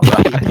moment now,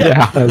 right?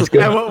 Yeah, that was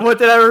good. And what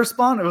did I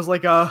respond? It was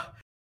like I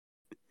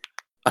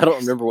don't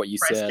remember what you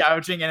price said.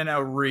 gouging and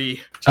a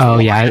re. Oh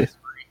yeah,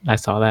 I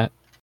saw that.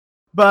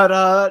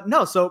 But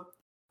no. So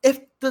if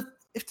the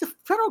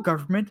federal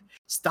government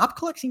stopped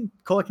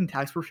collecting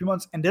tax for a few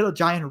months and did a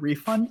giant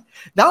refund,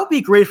 that would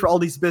be great for all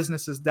these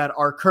businesses that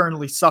are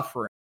currently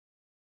suffering.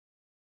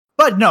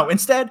 But no,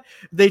 instead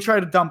they try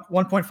to dump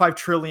 $1.5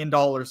 trillion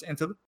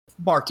into the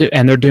market. Dude,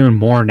 and they're doing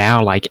more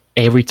now. Like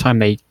every time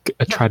they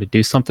try to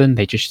do something,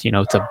 they just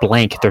it's a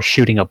blank. They're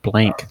shooting a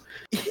blank,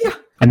 Yeah,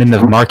 and then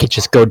the market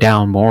just go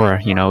down more.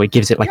 It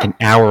gives it like an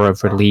hour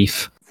of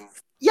relief.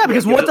 yeah.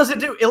 Because what does it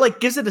do? It like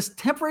gives it this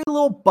temporary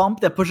little bump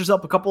that pushes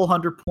up a couple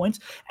hundred points,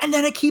 and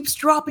then it keeps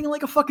dropping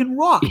like a fucking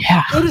rock.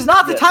 Yeah, It is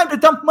not the Yeah. time to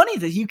dump money.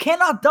 You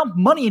cannot dump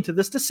money into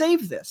this to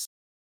save this.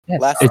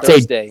 Last it's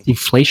Thursday. a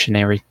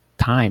deflationary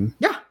time.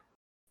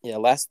 Yeah,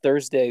 last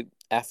Thursday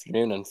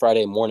afternoon and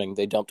Friday morning,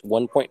 they dumped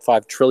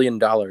 $1.5 trillion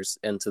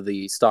into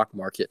the stock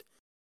market,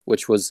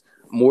 which was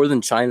more than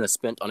China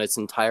spent on its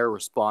entire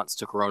response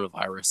to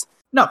coronavirus.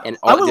 No, And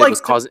I all it would did like was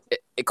cause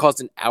it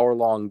caused an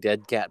hour-long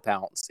dead cat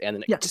bounce, and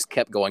then it Yeah. just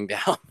kept going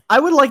down. I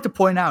would like to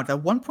point out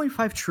that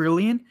 1.5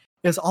 trillion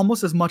is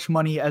almost as much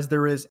money as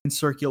there is in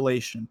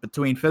circulation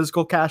between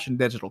physical cash and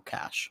digital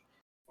cash.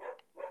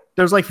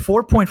 there's like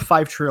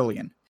 4.5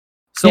 trillion.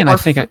 So yeah, and I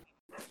think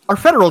our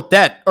federal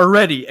debt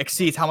already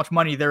exceeds how much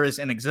money there is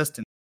in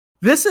existence.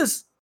 This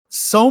is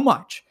so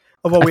much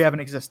of what we have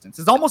in existence.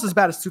 It's almost as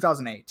bad as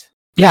 2008.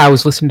 Yeah, I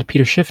was listening to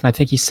Peter Schiff, and I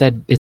think he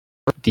said it's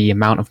the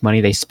amount of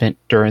money they spent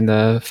during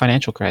the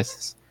financial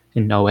crisis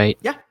in 08.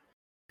 Yeah.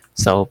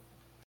 So,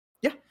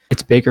 yeah,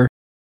 it's bigger.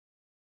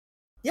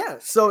 Yeah,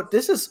 so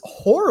this is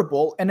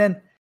horrible. And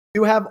then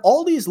you have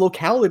all these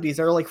localities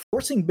that are like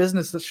forcing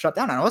business to shut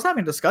down. And I was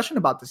having a discussion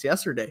about this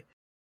yesterday,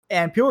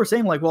 and people were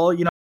saying like, well,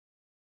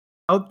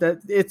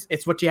 that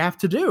it's what you have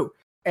to do.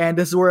 And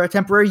this is where a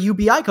temporary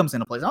UBI comes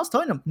into place. And I was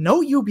telling them,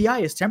 no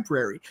UBI is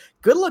temporary.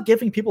 Good luck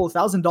giving people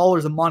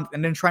 $1,000 a month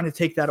and then trying to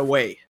take that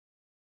away.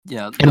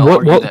 Yeah, and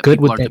what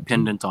good would that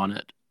dependent on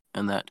it,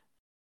 and that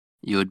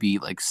you would be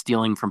like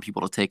stealing from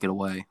people to take it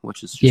away,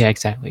 which is just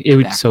exactly. It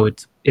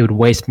would it would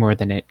waste more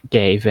than it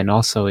gave, and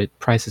also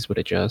prices would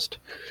adjust.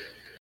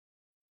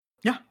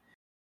 Yeah,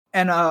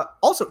 and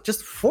also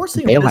just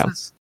forcing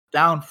bailouts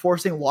down,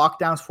 forcing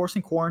lockdowns,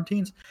 forcing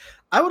quarantines.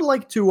 I would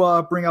like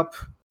to bring up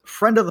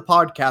friend of the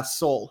podcast,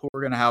 Soul, who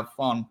we're gonna have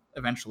on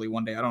eventually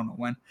one day. I don't know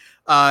when.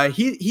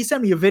 He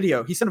sent me a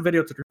video. He sent a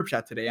video to the group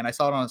chat today, and I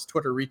saw it on his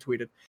Twitter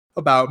retweeted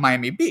about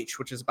Miami Beach,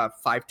 which is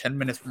about 5-10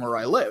 minutes from where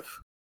I live,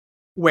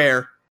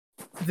 where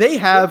they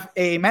have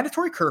a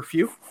mandatory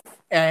curfew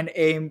and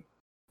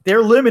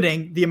they're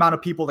limiting the amount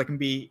of people that can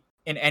be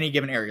in any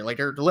given area. Like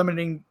they're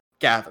limiting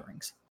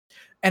gatherings.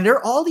 And there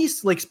are all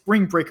these like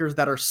spring breakers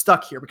that are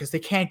stuck here because they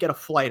can't get a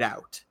flight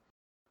out.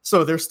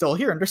 So they're still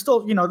here and they're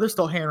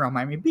still hanging around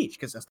Miami Beach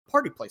because that's the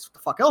party place. What the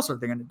fuck else are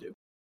they going to do?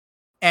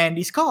 And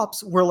these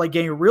cops were like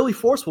getting really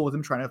forceful with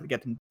them trying to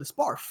get them to this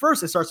bar.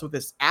 First, it starts with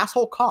this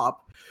asshole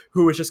cop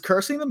who is just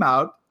cursing them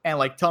out and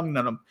like telling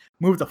them,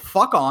 move the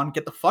fuck on,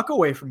 get the fuck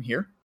away from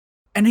here.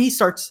 And he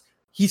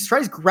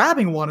tries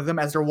grabbing one of them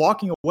as they're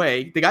walking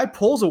away. The guy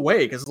pulls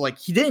away because like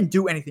he didn't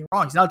do anything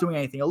wrong. He's not doing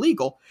anything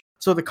illegal.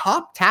 So the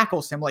cop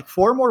tackles him. Like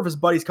 4 more of his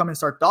buddies come and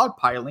start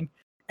dogpiling.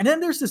 And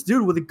then there's this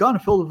dude with a gun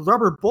filled with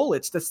rubber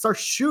bullets that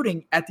starts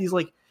shooting at these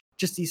like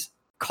just these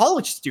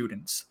college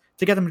students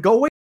to get them to go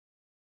away.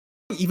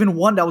 Even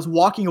one that was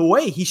walking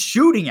away, he's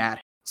shooting at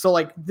him. So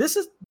like this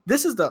is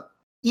the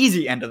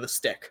easy end of the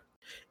stick.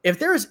 If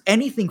there is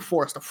anything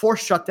forced, a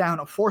forced shutdown,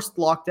 a forced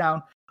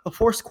lockdown, a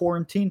forced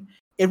quarantine,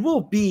 it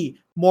will be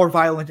more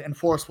violent and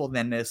forceful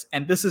than this.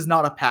 And this is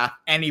not a path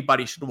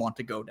anybody should want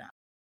to go down.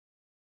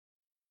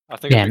 I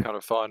think it'd be kind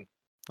of fun.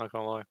 Not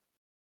gonna lie.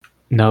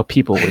 No,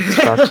 people would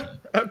start.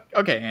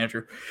 Okay,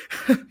 Andrew.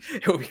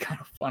 It would be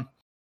kind of fun.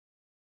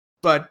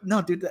 But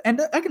no, dude, and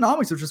the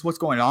economics of just what's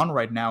going on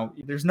right now.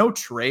 There's no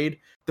trade.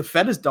 The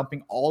Fed is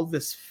dumping all of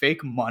this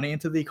fake money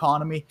into the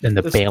economy. And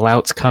the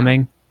bailouts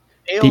coming.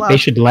 They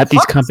should let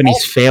these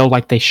companies fail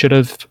like they should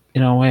have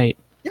in 08.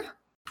 Yeah.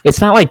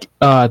 It's not like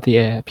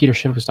Peter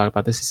Schiff was talking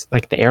about this. It's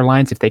like the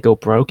airlines, if they go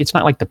broke, it's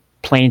not like the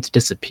planes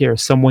disappear.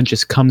 Someone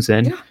just comes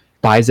in,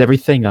 buys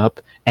everything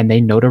up, and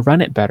they know to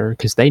run it better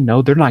because they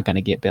know they're not going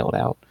to get bailed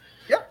out.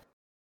 Yeah.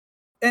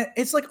 And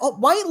it's like,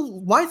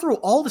 why throw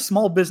all the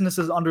small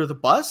businesses under the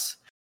bus?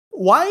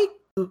 Why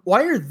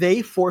are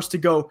they forced to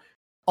go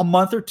a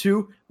month or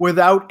two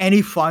without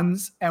any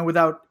funds and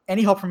without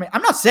any help from me?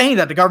 I'm not saying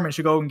that the government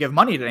should go and give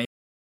money to anyone,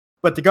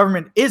 but the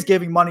government is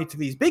giving money to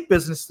these big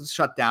businesses to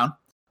shut down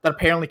that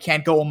apparently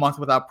can't go a month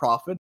without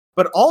profit.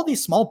 But all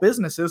these small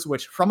businesses,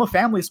 which from a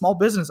family of small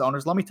business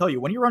owners, let me tell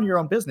you, when you run your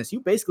own business, you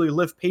basically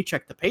live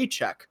paycheck to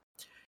paycheck.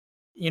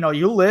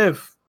 You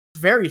live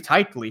very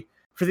tightly.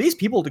 For these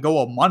people to go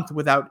a month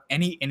without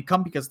any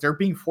income because they're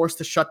being forced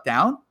to shut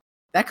down,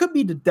 that could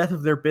be the death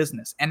of their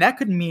business. And that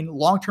could mean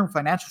long-term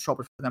financial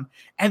trouble for them.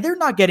 And they're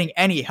not getting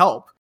any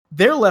help.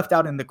 They're left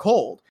out in the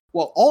cold.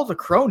 Well, all the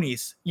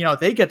cronies,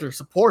 they get their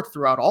support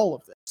throughout all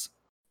of this.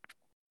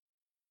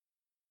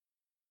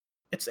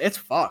 It's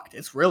fucked.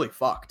 It's really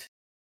fucked.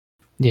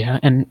 Yeah,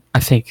 and I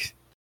think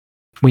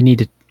we need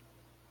to...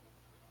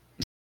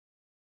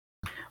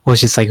 Well,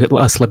 it's just like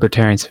us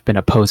libertarians have been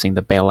opposing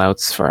the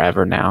bailouts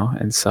forever now,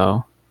 and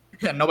so...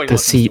 Yeah, nobody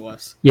listens to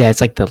us. Yeah,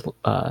 it's like the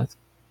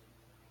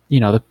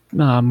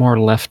more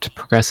left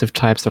progressive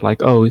types. They're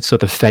like, oh, so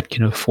the Fed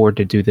can afford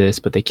to do this,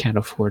 but they can't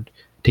afford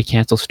to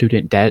cancel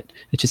student debt.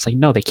 It's just like,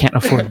 no, they can't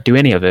afford to do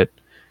any of it.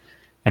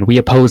 And we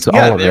oppose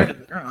all of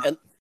it.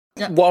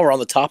 And while we're on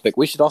the topic,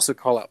 we should also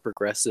call out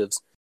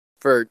progressives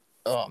for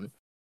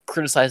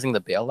criticizing the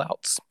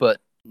bailouts,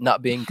 but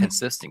not being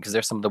consistent, because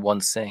they're some of the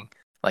ones saying,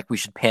 like, we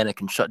should panic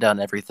and shut down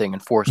everything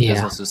and force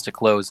businesses to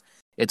close.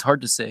 It's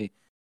hard to say,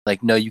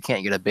 like, no, you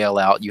can't get a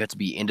bailout. You have to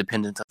be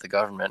independent of the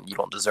government. You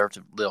don't deserve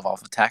to live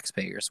off of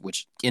taxpayers,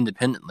 which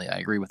independently, I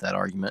agree with that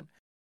argument.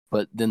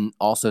 But then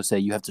also say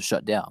you have to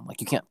shut down. Like,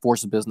 you can't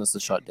force a business to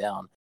shut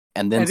down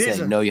and then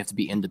say, no, you have to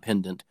be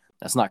independent.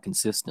 That's not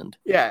consistent.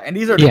 Yeah, and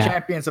these are the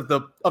champions of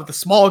the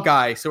small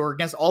guys who are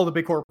against all the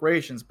big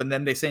corporations, but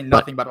then they say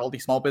nothing about all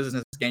these small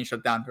businesses getting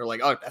shut down. They're like,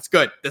 oh, that's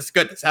good. This is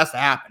good. This has to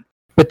happen.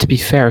 But to be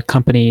fair,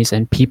 companies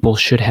and people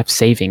should have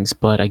savings.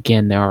 But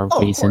again, there are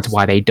reasons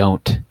why they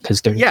don't,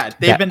 because they've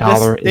been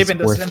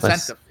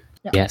disincentive.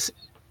 Yeah. Yes,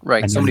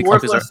 right. So many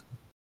companies are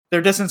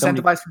They're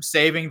disincentivized from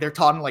saving. They're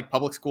taught in like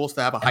public schools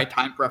to have a high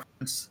time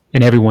preference.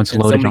 And everyone's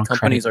loaded so many on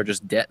companies credit. are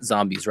just debt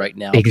zombies right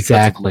now. Exactly.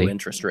 Because of low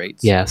interest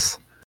rates. Yes.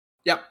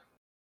 Yep.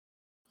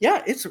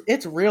 Yeah, it's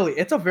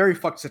a very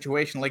fucked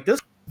situation. Like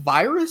this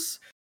virus,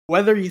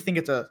 whether you think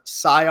it's a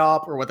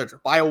psyop or whether it's a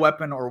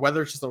bioweapon or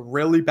whether it's just a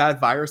really bad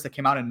virus that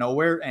came out of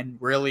nowhere and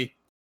really,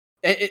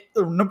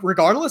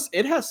 regardless,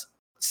 it has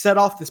set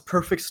off this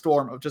perfect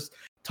storm of just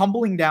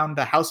tumbling down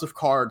the house of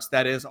cards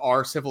that is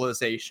our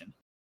civilization.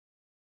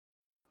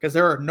 Because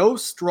there are no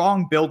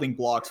strong building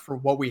blocks for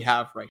what we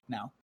have right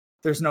now.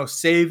 There's no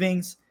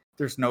savings.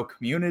 There's no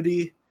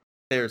community.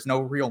 There's no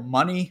real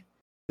money.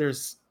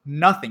 There's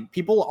nothing.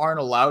 People aren't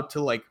allowed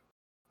to like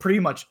pretty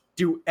much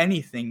do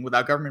anything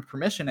without government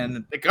permission,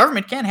 and the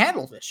government can't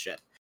handle this shit.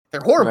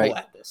 They're horrible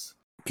at this.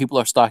 People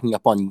are stocking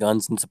up on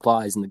guns and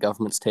supplies, and the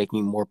government's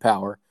taking more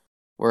power.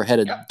 We're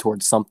headed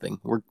towards something.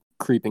 We're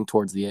creeping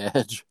towards the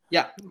edge.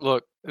 Yeah.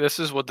 Look, this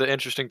is what the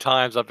interesting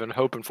times I've been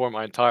hoping for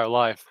my entire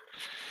life.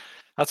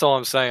 That's all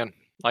I'm saying.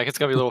 Like, it's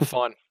going to be a little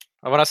fun.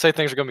 And when I say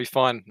things are going to be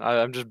fun,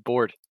 I'm just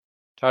bored.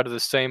 Tired of the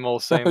same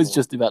old. I was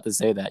just about to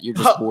say that. You're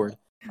just bored.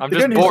 I'm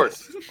just bored.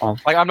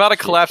 Like, I'm not a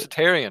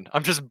collapsitarian.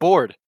 I'm just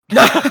bored.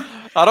 I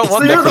don't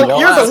want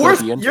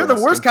you're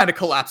the worst kind of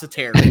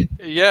collapsitarian.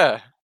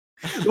 Yeah.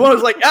 The one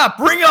who's like,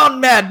 bring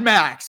on Mad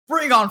Max.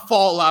 Bring on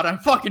Fallout. I'm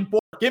fucking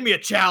bored. Give me a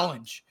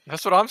challenge.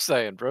 That's what I'm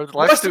saying, bro.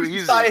 Life's too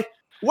easy.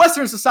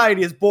 Western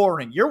society is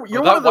boring. You're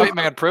one of those, white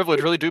man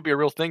privilege really do be a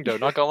real thing, though.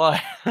 Not gonna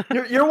lie.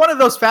 you're one of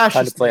those fascists.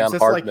 Trying to play on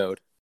hard mode.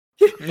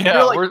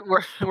 Yeah,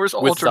 where's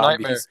Ultra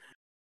Nightmare?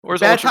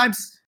 Where's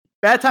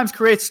Bad times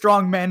create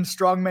strong men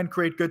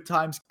create good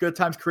times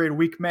create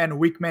weak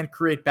men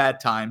create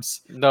bad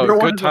times. No,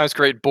 good times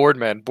create bored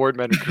men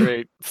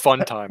create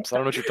fun times. I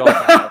don't know what you're talking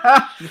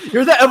about.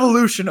 You're the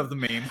evolution of the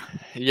meme.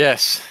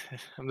 Yes,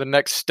 I'm the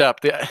next step.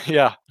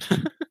 Yeah.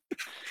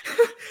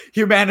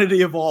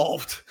 Humanity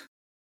evolved.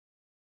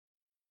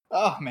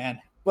 Oh man,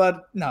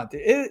 but no,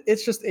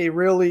 it's just a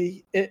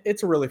really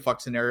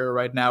fucked scenario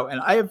right now,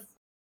 and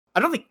I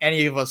don't think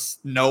any of us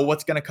know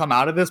what's going to come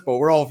out of this, but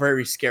we're all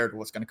very scared of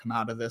what's going to come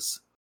out of this.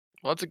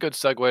 Well, that's a good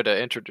segue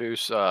to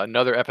introduce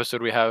another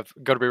episode we have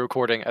going to be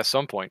recording at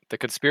some point, the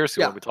conspiracy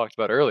one we talked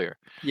about earlier.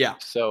 Yeah.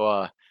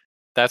 So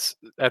that's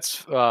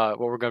what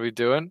we're going to be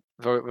doing.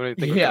 What do you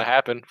think is going to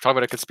happen? Talking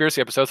about a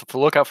conspiracy episode, so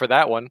look out for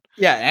that one.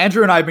 Yeah,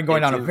 Andrew and I have been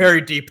going on a very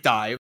deep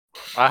dive.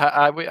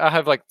 I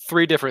have like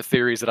 3 different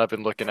theories that I've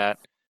been looking at.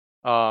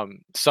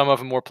 Some of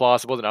them more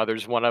plausible than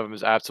others. One of them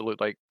is absolute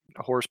like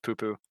horse poo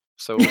poo.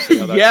 So we'll see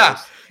how that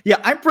goes. Yeah,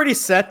 I'm pretty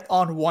set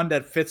on one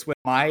that fits with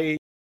my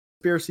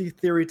conspiracy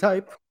theory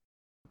type,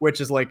 which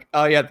is like,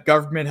 the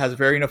government has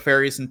very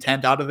nefarious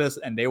intent out of this,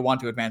 and they want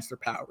to advance their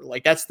power.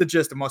 Like that's the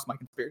gist of most of my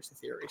conspiracy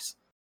theories.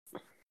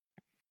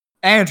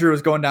 Andrew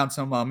is going down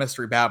some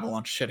Mystery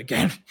Babylon shit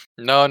again.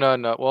 No.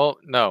 Well,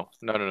 no.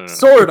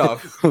 Sort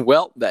of.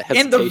 Well, that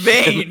hesitation. In the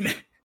vein.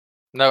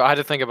 No, I had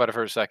to think about it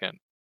for a second,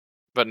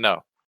 but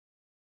no.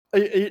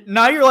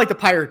 Now you're like the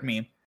pirate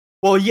meme.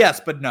 Well, yes,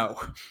 but no.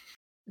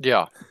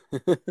 Yeah.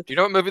 Do you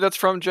know what movie that's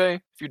from, Jay?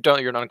 If you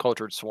don't, you're an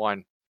uncultured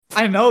swine.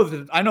 I know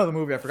the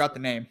movie. I forgot the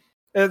name.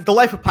 The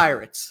Life of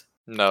Pirates.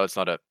 No, it's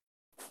not it.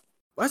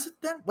 What's it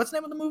then? What's the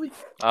name of the movie?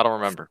 I don't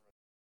remember.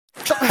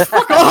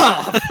 Fuck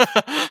off!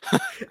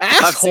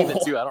 Asshole. I've seen it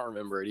too. I don't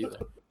remember it either.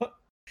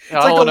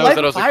 I don't know if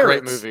it was a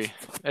great movie.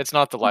 It's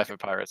not The Life of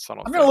Pirates. I'm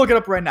going to look it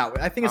up right now.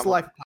 I think it's The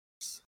Life of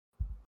Pirates.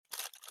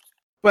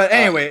 But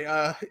anyway,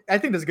 I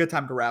think this is a good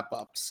time to wrap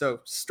up. So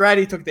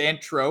Stratty took the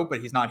intro, but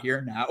he's not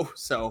here now.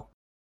 So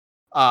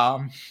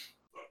I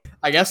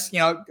guess,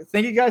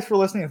 thank you guys for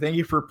listening, and thank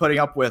you for putting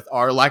up with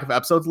our lack of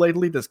episodes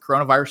lately. This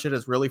coronavirus shit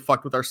has really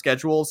fucked with our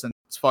schedules, and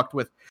it's fucked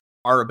with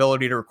our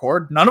ability to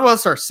record. None of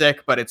us are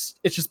sick, but it's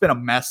just been a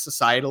mess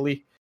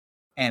societally.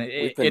 And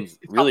we've been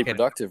really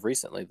productive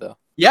recently, though.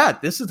 Yeah,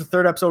 this is the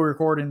 3rd episode we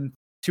record in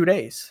 3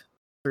 days.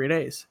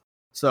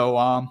 So,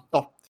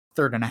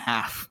 3rd and a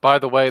half. By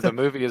the way, the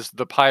movie is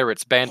The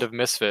Pirates, Band of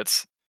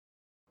Misfits.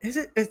 Is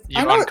it?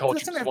 You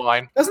uncultured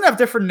swine. Doesn't it have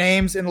different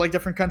names in like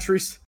different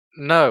countries?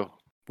 No.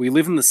 We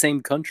live in the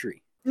same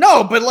country.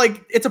 No, but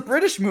like it's a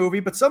British movie,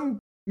 but some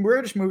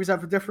British movies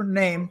have a different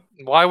name.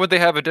 Why would they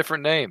have a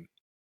different name?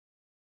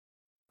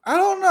 I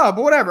don't know,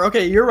 but whatever.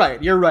 Okay, you're right.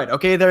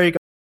 Okay, there you go.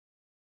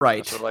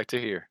 Right. That's what I like to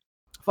hear.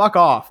 Fuck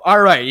off.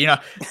 All right,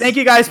 thank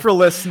you guys for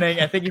listening,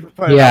 and thank you for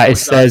putting it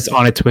says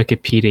on its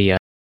Wikipedia,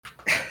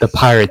 The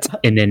Pirates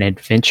in an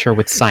Adventure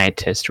with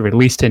Scientists,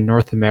 released in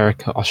North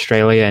America,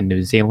 Australia, and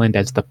New Zealand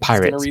as The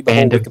Pirates,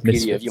 Band of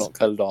Misfits. If you don't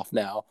cut it off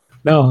now.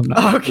 No,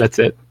 okay. That's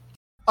it.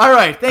 All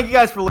right, thank you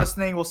guys for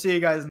listening. We'll see you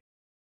guys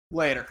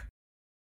later.